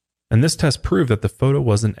 and this test proved that the photo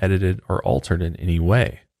wasn't edited or altered in any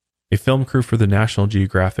way. A film crew for the National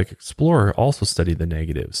Geographic Explorer also studied the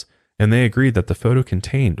negatives, and they agreed that the photo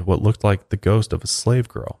contained what looked like the ghost of a slave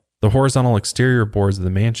girl. The horizontal exterior boards of the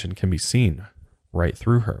mansion can be seen right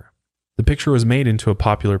through her. The picture was made into a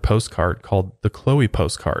popular postcard called the Chloe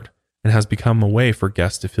postcard and has become a way for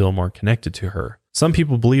guests to feel more connected to her. Some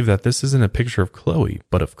people believe that this isn't a picture of Chloe,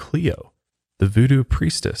 but of Cleo, the voodoo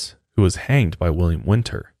priestess who was hanged by William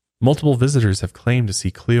Winter. Multiple visitors have claimed to see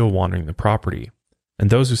Cleo wandering the property, and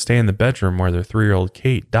those who stay in the bedroom where their 3-year-old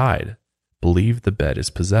Kate died believe the bed is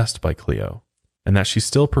possessed by Cleo, and that she's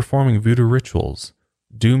still performing voodoo rituals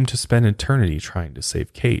doomed to spend eternity trying to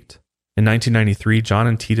save Kate. In 1993, John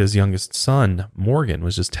and Tita's youngest son, Morgan,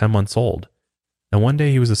 was just 10 months old, and one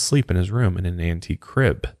day he was asleep in his room in an antique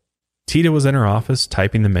crib. Tita was in her office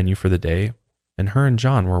typing the menu for the day, and her and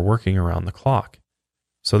John were working around the clock,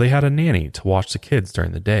 so they had a nanny to watch the kids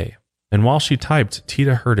during the day. And while she typed,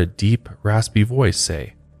 Tita heard a deep, raspy voice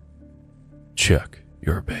say, "Check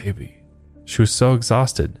your baby." She was so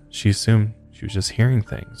exhausted, she assumed she was just hearing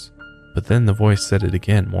things, but then the voice said it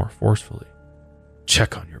again more forcefully,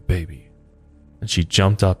 "Check on your baby." And she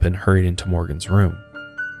jumped up and hurried into Morgan's room,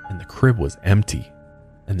 and the crib was empty,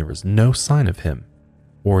 and there was no sign of him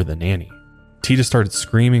or the nanny. Tita started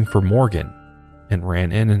screaming for Morgan and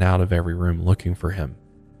ran in and out of every room looking for him.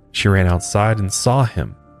 She ran outside and saw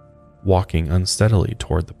him walking unsteadily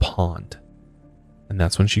toward the pond, and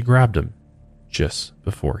that's when she grabbed him just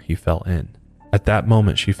before he fell in. At that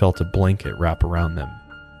moment, she felt a blanket wrap around them,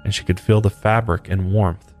 and she could feel the fabric and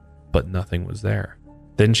warmth, but nothing was there.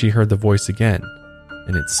 Then she heard the voice again,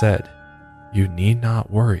 and it said, "You need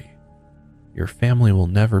not worry. Your family will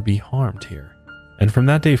never be harmed here." And from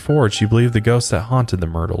that day forward, she believed the ghosts that haunted the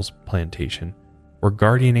Myrtles plantation were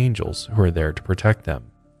guardian angels who were there to protect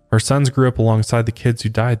them. Her sons grew up alongside the kids who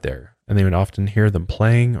died there, and they would often hear them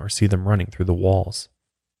playing or see them running through the walls.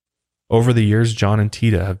 Over the years, John and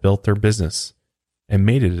Tita have built their business and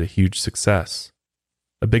made it a huge success.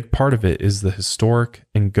 A big part of it is the historic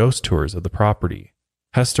and ghost tours of the property.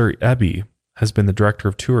 Hester Eby has been the director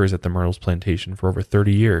of tours at the Myrtles plantation for over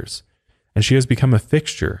 30 years, and she has become a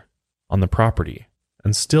fixture on the property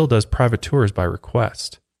and still does private tours by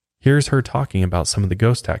request. Here's her talking about some of the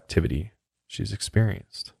ghost activity she's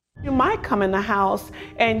experienced. You might come in the house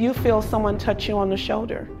and you feel someone touch you on the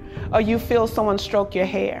shoulder, or you feel someone stroke your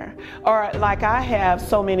hair, or like I have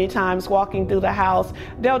so many times walking through the house,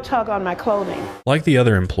 they'll tug on my clothing. Like the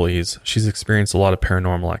other employees, she's experienced a lot of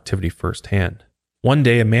paranormal activity firsthand. One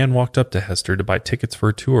day, a man walked up to Hester to buy tickets for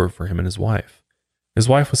a tour for him and his wife. His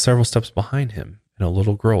wife was several steps behind him, and a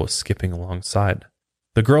little girl was skipping alongside.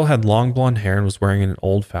 The girl had long blonde hair and was wearing an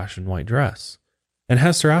old-fashioned white dress. And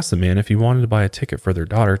Hester asked the man if he wanted to buy a ticket for their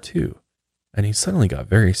daughter too. And he suddenly got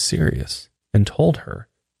very serious and told her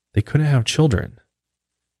they couldn't have children.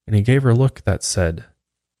 And he gave her a look that said,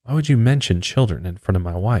 "Why would you mention children in front of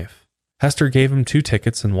my wife?" Hester gave him 2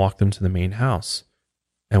 tickets and walked them to the main house.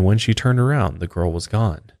 And when she turned around, the girl was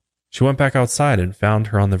gone. She went back outside and found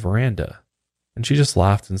her on the veranda. And she just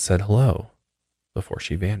laughed and said hello before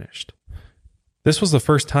she vanished. This was the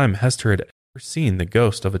first time Hester had seen the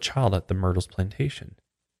ghost of a child at the Myrtles plantation.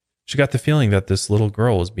 She got the feeling that this little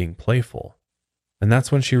girl was being playful, and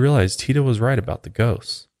that's when she realized Tita was right about the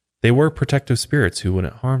ghosts. They were protective spirits who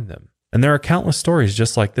wouldn't harm them. And there are countless stories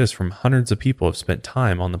just like this from hundreds of people who have spent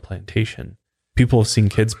time on the plantation. People have seen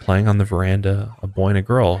kids playing on the veranda, a boy and a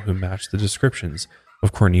girl who matched the descriptions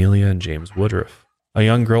of Cornelia and James Woodruff. A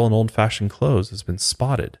young girl in old-fashioned clothes has been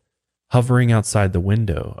spotted hovering outside the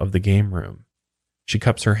window of the game room. She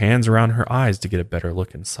cups her hands around her eyes to get a better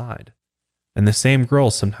look inside. And the same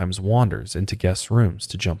girl sometimes wanders into guest rooms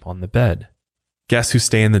to jump on the bed. Guests who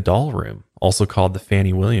stay in the doll room, also called the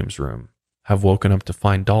Fannie Williams room, have woken up to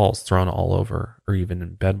find dolls thrown all over or even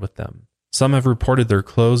in bed with them. Some have reported their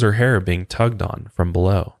clothes or hair being tugged on from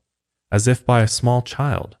below, as if by a small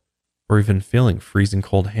child, or even feeling freezing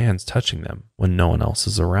cold hands touching them when no one else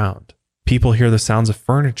is around. People hear the sounds of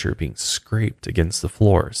furniture being scraped against the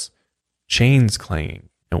floors, chains clanging,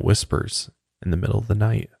 and whispers in the middle of the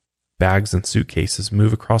night. Bags and suitcases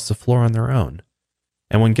move across the floor on their own,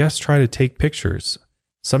 and when guests try to take pictures,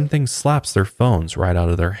 something slaps their phones right out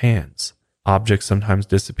of their hands. Objects sometimes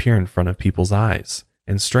disappear in front of people's eyes,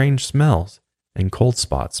 and strange smells and cold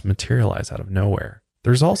spots materialize out of nowhere.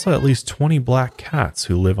 There's also at least 20 black cats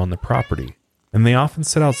who live on the property, and they often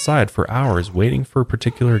sit outside for hours waiting for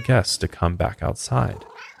particular guests to come back outside.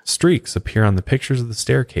 Streaks appear on the pictures of the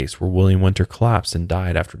staircase where William Winter collapsed and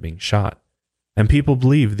died after being shot, and people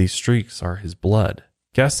believe these streaks are his blood.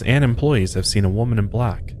 Guests and employees have seen a woman in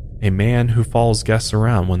black, a man who follows guests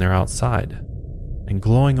around when they're outside, and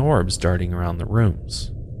glowing orbs darting around the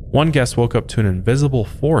rooms. One guest woke up to an invisible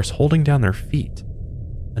force holding down their feet.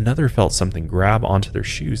 Another felt something grab onto their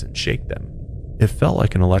shoes and shake them. It felt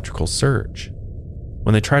like an electrical surge.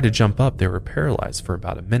 When they tried to jump up, they were paralyzed for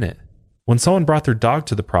about a minute. When someone brought their dog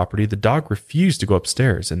to the property, the dog refused to go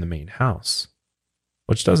upstairs in the main house,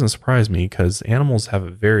 which doesn't surprise me because animals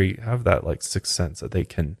have that like sixth sense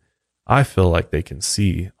that I feel like they can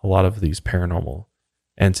see a lot of these paranormal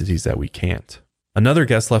entities that we can't. Another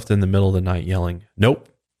guest left in the middle of the night yelling, "Nope,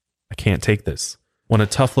 I can't take this." When a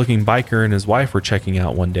tough-looking biker and his wife were checking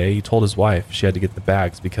out one day, he told his wife she had to get the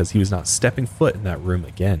bags because he was not stepping foot in that room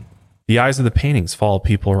again. The eyes of the paintings follow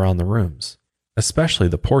people around the rooms, especially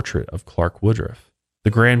the portrait of Clark Woodruff. The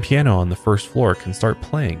grand piano on the first floor can start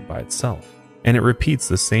playing by itself, and it repeats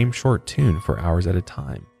the same short tune for hours at a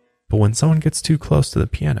time. But when someone gets too close to the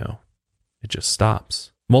piano, it just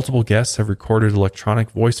stops. Multiple guests have recorded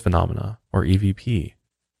electronic voice phenomena, or EVP,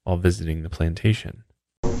 while visiting the plantation.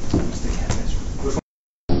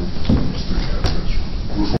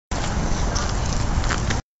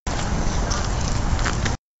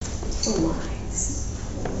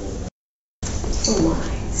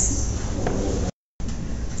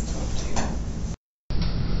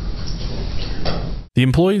 The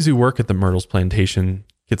employees who work at the Myrtles plantation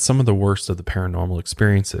get some of the worst of the paranormal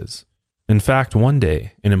experiences. In fact, one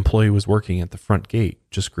day, an employee was working at the front gate,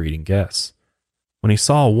 just greeting guests, when he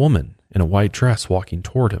saw a woman in a white dress walking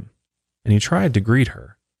toward him, and he tried to greet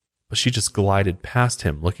her, but she just glided past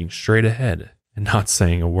him, looking straight ahead and not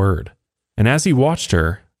saying a word. And as he watched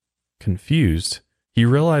her, confused, he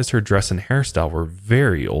realized her dress and hairstyle were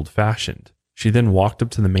very old-fashioned. She then walked up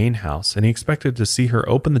to the main house, and he expected to see her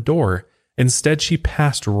open the door. Instead, she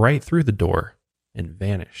passed right through the door and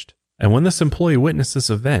vanished. And when this employee witnessed this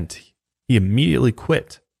event, he immediately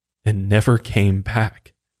quit and never came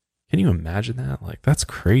back. Can you imagine that? Like, that's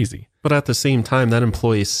crazy. But at the same time, that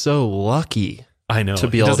employee is so lucky. I know. To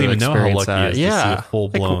be able to experience that. To see a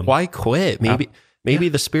full-blown... Like, why quit? Maybe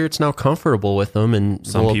the spirit's now comfortable with them and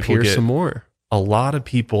some will people appear some more. A lot of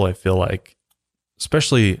people, I feel like,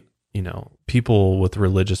 especially, people with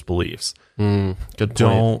religious beliefs, Good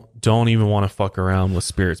point. don't even want to fuck around with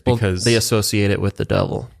spirits because they associate it with the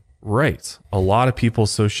devil. Right. A lot of people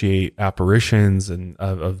associate apparitions and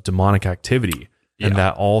of demonic activity, and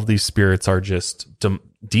that all of these spirits are just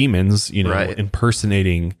demons,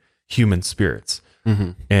 impersonating human spirits.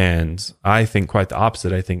 Mm-hmm. And I think quite the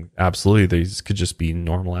opposite. I think absolutely these could just be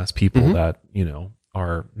normal ass people that,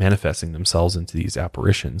 are manifesting themselves into these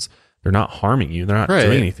apparitions. They're not harming you. They're not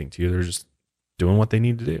doing anything to you. They're just doing what they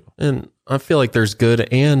need to do. And I feel like there's good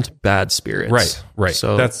and bad spirits. Right.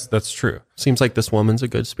 So that's true. Seems like this woman's a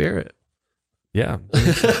good spirit. Yeah.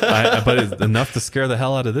 But it's enough to scare the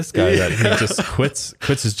hell out of this guy that he just quits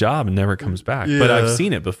his job and never comes back. Yeah. But I've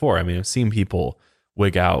seen it before. I mean, I've seen people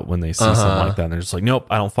wig out when they see something like that, and they're just like, nope,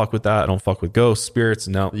 I don't fuck with that. I don't fuck with ghosts, spirits.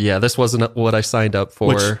 No. Yeah, this wasn't what I signed up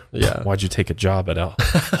for. Why'd you take a job at a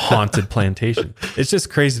haunted plantation? It's just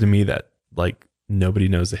crazy to me that like nobody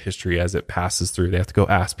knows the history as it passes through. They have to go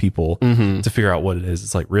ask people to figure out what it is.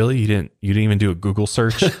 It's like, really? You didn't even do a Google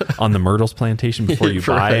search on the Myrtles plantation before you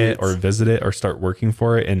buy it or visit it or start working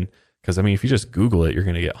for it? And because, I mean, if you just Google it, you're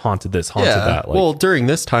going to get haunted this, haunted that. Like, well, during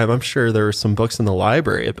this time, I'm sure there were some books in the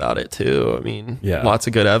library about it too. I mean, lots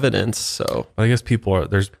of good evidence. So I guess people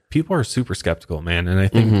are super skeptical, man. And I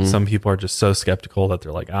think some people are just so skeptical that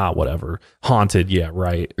they're like, whatever, haunted. Yeah,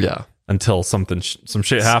 right. Yeah. Until some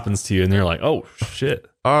shit happens to you and they're like, oh shit.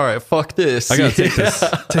 All right, fuck this. I got to take this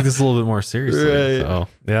a little bit more seriously. Right. So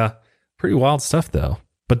yeah, pretty wild stuff though.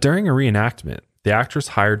 But during a reenactment, the actress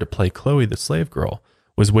hired to play Chloe, the slave girl,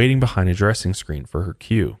 was waiting behind a dressing screen for her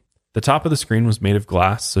cue. The top of the screen was made of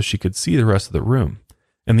glass so she could see the rest of the room,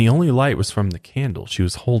 and the only light was from the candle she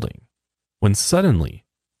was holding. When suddenly,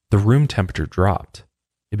 the room temperature dropped.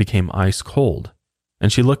 It became ice cold,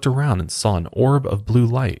 and she looked around and saw an orb of blue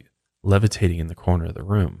light levitating in the corner of the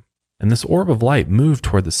room. And this orb of light moved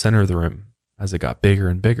toward the center of the room as it got bigger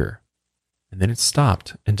and bigger, and then it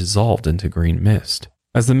stopped and dissolved into green mist.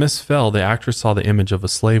 As the mist fell, the actress saw the image of a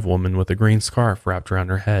slave woman with a green scarf wrapped around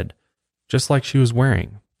her head, just like she was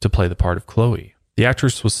wearing to play the part of Chloe. The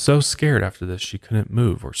actress was so scared after this she couldn't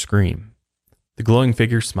move or scream. The glowing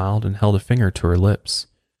figure smiled and held a finger to her lips,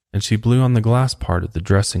 and she blew on the glass part of the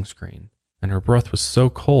dressing screen, and her breath was so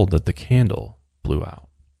cold that the candle blew out.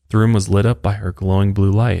 The room was lit up by her glowing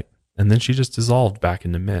blue light, and then she just dissolved back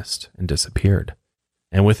into mist and disappeared.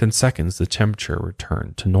 And within seconds, the temperature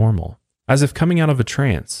returned to normal. As if coming out of a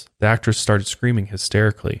trance, the actress started screaming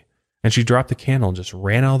hysterically, and she dropped the candle and just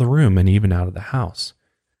ran out of the room and even out of the house.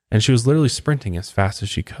 And she was literally sprinting as fast as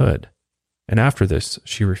she could. And after this,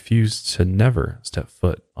 she refused to never step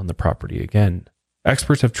foot on the property again.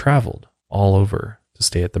 Experts have traveled all over to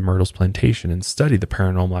stay at the Myrtles plantation and study the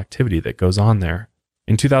paranormal activity that goes on there.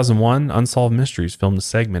 In 2001, Unsolved Mysteries filmed a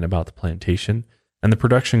segment about the plantation, and the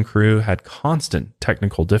production crew had constant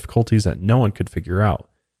technical difficulties that no one could figure out.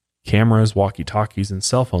 Cameras, walkie-talkies, and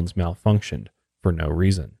cell phones malfunctioned for no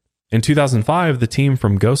reason. In 2005, the team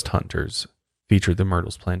from Ghost Hunters featured the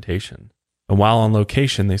Myrtles plantation. And while on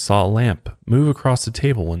location, they saw a lamp move across the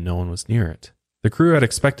table when no one was near it. The crew had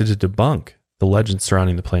expected to debunk the legends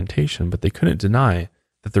surrounding the plantation, but they couldn't deny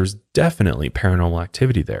that there's definitely paranormal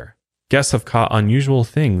activity there. Guests have caught unusual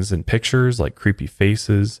things in pictures like creepy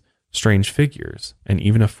faces, strange figures, and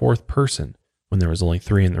even a fourth person when there was only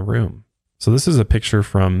 3 in the room. So this is a picture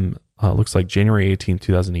from, looks like January 18,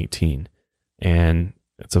 2018. And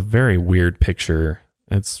it's a very weird picture.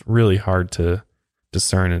 It's really hard to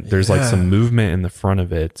discern. And there's like some movement in the front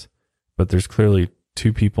of it, but there's clearly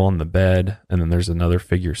 2 people on the bed. And then there's another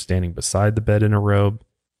figure standing beside the bed in a robe.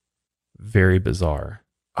 Very bizarre.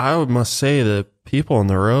 I must say the people in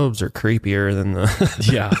the robes are creepier than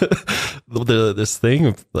this thing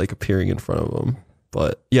of like appearing in front of them.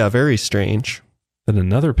 But yeah, very strange. Then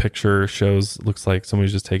another picture looks like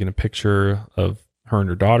somebody's just taking a picture of her and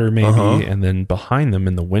her daughter maybe. And then behind them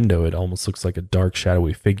in the window, it almost looks like a dark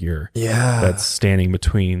shadowy figure. Yeah. That's standing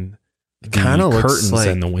between the curtains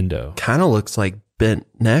and the window. Kind of looks like Bent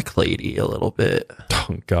Neck Lady a little bit.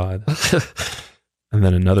 Oh God. And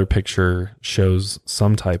then another picture shows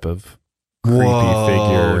some type of creepy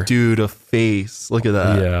figure. Dude, a face. Look at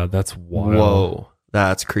that. Yeah, that's wild. Whoa,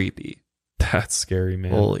 that's creepy. That's scary,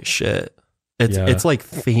 man. Holy shit. It's like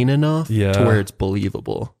faint enough to where it's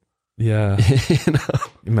believable. Yeah. You know?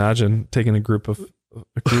 Imagine taking a group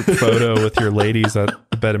photo with your ladies at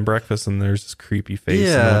the bed and breakfast and there's this creepy face.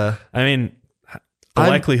 Yeah. I mean, the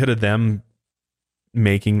likelihood of them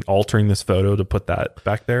altering this photo to put that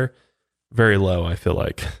back there, very low, I feel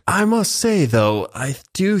like. I must say, though, I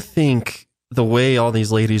do think the way all these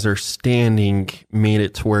ladies are standing made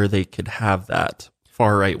it to where they could have that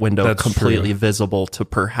far right window That's completely true. visible to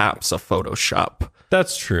perhaps a Photoshop.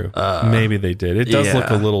 That's true. Maybe they did. It does look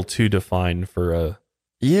a yeah. little too defined for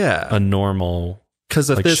a normal. Because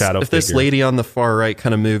if this lady on the far right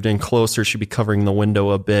kind of moved in closer, she'd be covering the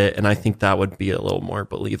window a bit, and I think that would be a little more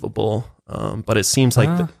believable. But it seems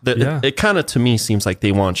like it kind of to me seems like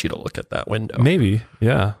they want you to look at that window. Maybe,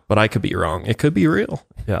 yeah. But I could be wrong. It could be real.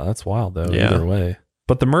 Yeah, that's wild though. Yeah. Either way.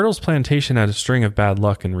 But the Myrtles plantation had a string of bad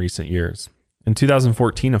luck in recent years. In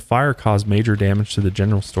 2014, a fire caused major damage to the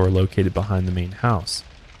general store located behind the main house.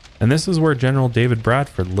 And this is where General David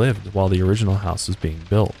Bradford lived while the original house was being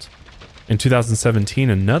built. In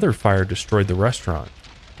 2017, another fire destroyed the restaurant.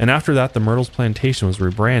 And after that, the Myrtles plantation was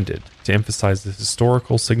rebranded to emphasize the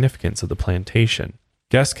historical significance of the plantation.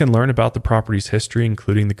 Guests can learn about the property's history,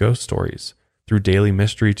 including the ghost stories, through daily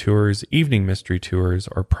mystery tours, evening mystery tours,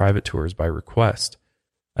 or private tours by request.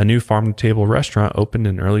 A new farm-to-table restaurant opened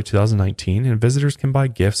in early 2019, and visitors can buy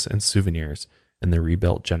gifts and souvenirs in the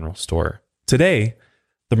rebuilt general store. Today,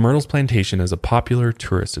 the Myrtles plantation is a popular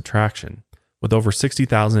tourist attraction, with over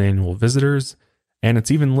 60,000 annual visitors, and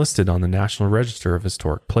it's even listed on the National Register of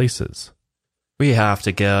Historic Places. We have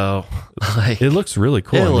to go. It looks really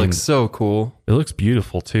cool. It looks so cool. It looks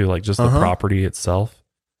beautiful too, like just the property itself.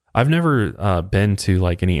 I've never been to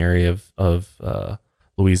like any area of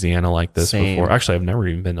Louisiana like this before. Actually, I've never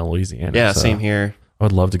even been to Louisiana. Yeah, same here. I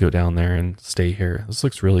would love to go down there and stay here. This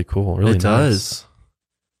looks really cool. Really nice. It does.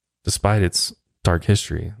 Despite its dark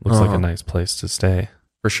history, looks like a nice place to stay.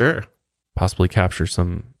 For sure. Possibly capture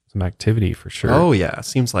some activity for sure. Oh yeah,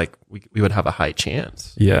 seems like we would have a high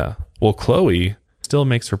chance. Yeah. Well, Chloe still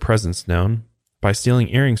makes her presence known by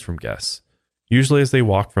stealing earrings from guests, usually as they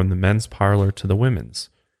walk from the men's parlor to the women's,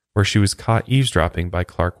 where she was caught eavesdropping by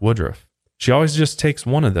Clark Woodruff. She always just takes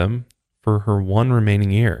one of them for her one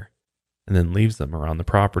remaining ear and then leaves them around the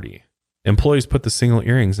property. Employees put the single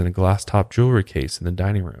earrings in a glass-top jewelry case in the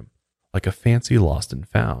dining room, like a fancy lost and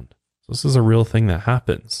found. So this is a real thing that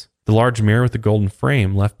happens. The large mirror with the golden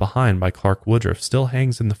frame left behind by Clark Woodruff still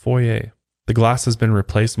hangs in the foyer. The glass has been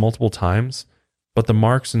replaced multiple times, but the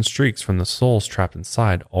marks and streaks from the souls trapped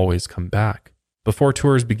inside always come back. Before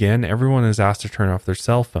tours begin, everyone is asked to turn off their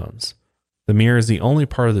cell phones. The mirror is the only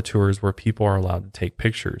part of the tours where people are allowed to take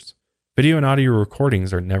pictures. Video and audio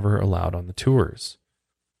recordings are never allowed on the tours.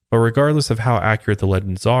 But regardless of how accurate the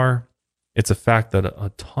legends are, it's a fact that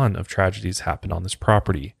a ton of tragedies happened on this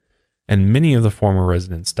property, and many of the former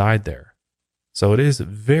residents died there. So it is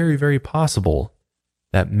very, very possible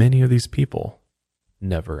that many of these people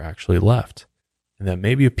never actually left, and that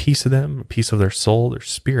maybe a piece of them, a piece of their soul, their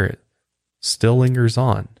spirit, still lingers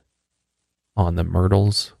on the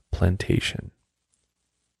Myrtles plantation.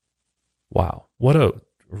 Wow. What a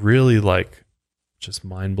really just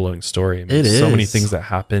mind-blowing story. I mean, it is. So many things that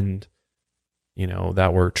happened,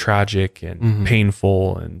 that were tragic and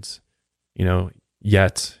painful, and,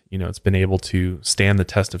 yet, it's been able to stand the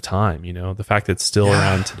test of time. The fact that it's still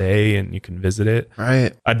around today and you can visit it.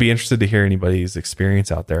 Right. I'd be interested to hear anybody's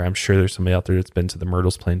experience out there. I'm sure there's somebody out there that's been to the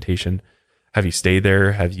Myrtles plantation. Have you stayed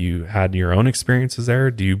there? Have you had your own experiences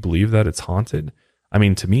there? Do you believe that it's haunted? I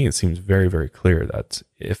mean, to me, it seems very, very clear that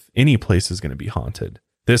if any place is going to be haunted,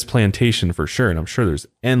 this plantation for sure, and I'm sure there's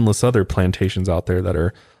endless other plantations out there that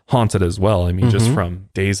are haunted as well. I mean, just from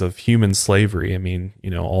days of human slavery, I mean, you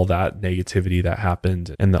know, all that negativity that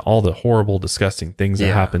happened and all the horrible, disgusting things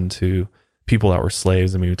that happened to people that were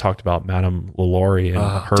slaves. I mean, we talked about Madame LaLaurie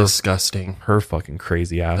and her disgusting, her fucking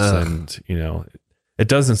crazy ass. And, you know, it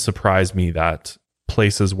doesn't surprise me that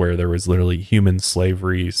places where there was literally human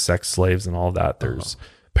slavery, sex slaves and all that, there's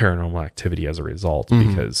paranormal activity as a result,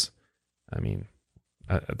 because I mean,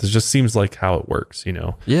 it just seems like how it works, you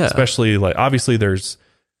know? Yeah. Especially like, obviously there's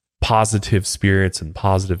positive spirits and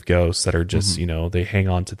positive ghosts that are just, you know, they hang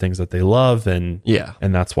on to things that they love, and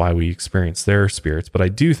and that's why we experience their spirits. But I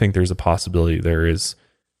do think there's a possibility there is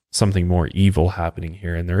something more evil happening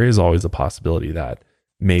here, and there is always a possibility that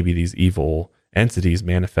maybe these evil entities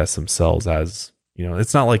manifest themselves as, you know,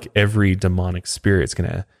 it's not like every demonic spirit's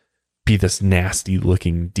gonna be this nasty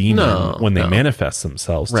looking demon when they manifest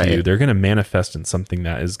themselves to you. They're gonna manifest in something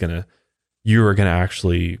that is gonna, you are gonna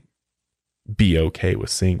actually be okay with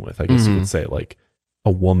seeing with, I guess you could say, like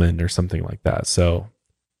a woman or something like that. So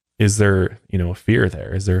is there, you know, a fear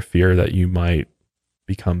there? Is there a fear that you might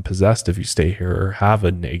become possessed if you stay here or have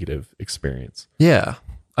a negative experience? Yeah,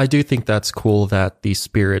 I do think that's cool that these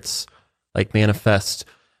spirits like manifest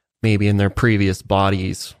maybe in their previous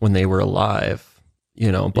bodies when they were alive,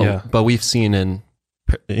 you know, but we've seen in,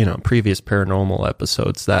 you know, previous paranormal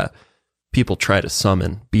episodes that people try to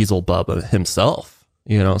summon Beelzebub himself,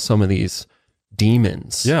 you know, some of these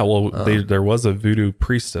demons. Yeah, well, there was a voodoo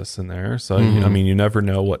priestess in there. So, I mean, you never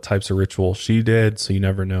know what types of ritual she did. So you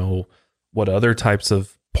never know what other types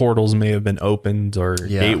of portals may have been opened or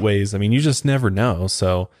gateways. I mean, you just never know.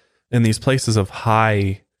 So in these places of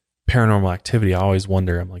high paranormal activity, I always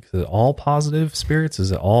wonder, I'm like, is it all positive spirits?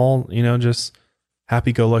 Is it all, you know, just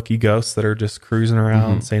happy-go-lucky ghosts that are just cruising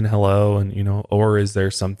around saying hello, and, you know, or is there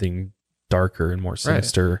something darker and more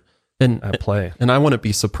sinister at play? And I wouldn't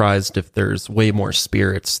be surprised if there's way more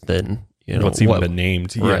spirits than, you know, what's even been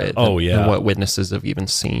named. Right. And what witnesses have even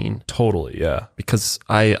seen. Totally. Yeah. Because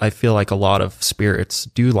I feel like a lot of spirits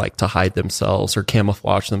do like to hide themselves or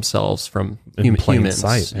camouflage themselves from humans.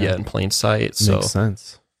 Sight, yeah, in plain sight. So makes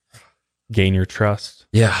sense. Gain your trust.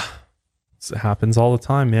 Yeah. It happens all the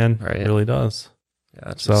time, man. Right. It really does.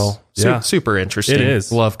 Yeah. So super interesting. It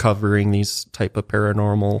is. Love covering these type of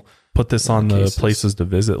paranormal. Put this on the places to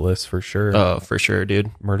visit list for sure. Oh, for sure, dude.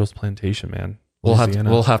 Myrtle's Plantation, man. We'll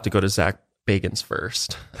have to go to Zach Bagans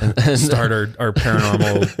first and start our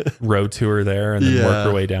paranormal road tour there, and then work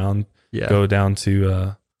our way down. Yeah. Go down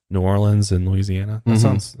to New Orleans and Louisiana. That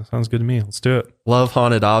sounds good to me. Let's do it. Love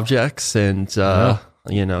haunted objects, and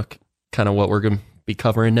you know, kind of what we're going to be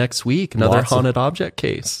covering next week. Another haunted object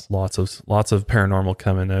case. Lots of paranormal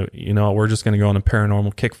coming out. You know, we're just going to go on a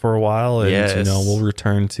paranormal kick for a while, and you know, we'll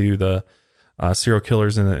return to the serial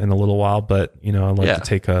killers in a little while. But you know, I'd like to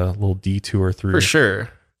take a little detour through for sure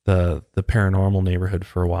the paranormal neighborhood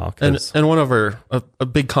for a while. And one of a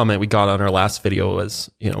big comment we got on our last video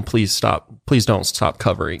was, you know, please don't stop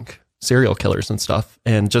covering serial killers and stuff.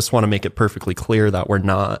 And just want to make it perfectly clear that we're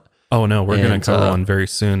not. Oh no, we're going to cover one very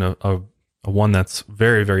soon. A one that's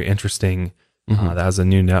very, very interesting. That has a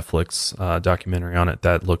new Netflix documentary on it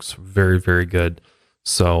that looks very, very good.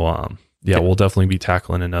 So we'll definitely be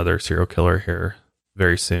tackling another serial killer here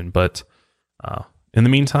very soon. But in the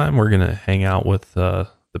meantime, we're going to hang out with the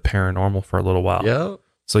paranormal for a little while. Yeah.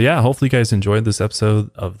 So hopefully you guys enjoyed this episode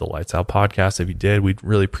of the Lights Out Podcast. If you did, we'd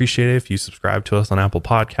really appreciate it if you subscribe to us on Apple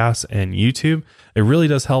Podcasts and YouTube. It really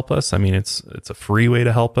does help us. I mean, it's a free way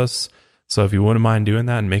to help us. So if you wouldn't mind doing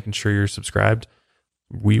that and making sure you're subscribed,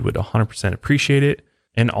 we would 100% appreciate it.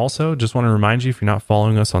 And also just want to remind you, if you're not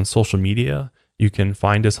following us on social media, you can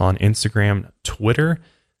find us on Instagram, Twitter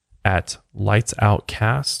at Lights Out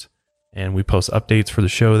Cast. And we post updates for the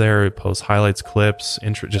show there. We post highlights, clips,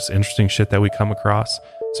 just interesting shit that we come across.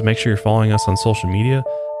 So make sure you're following us on social media.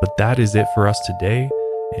 But that is it for us today.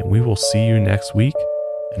 And we will see you next week.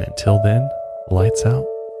 And until then, lights out,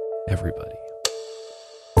 everybody.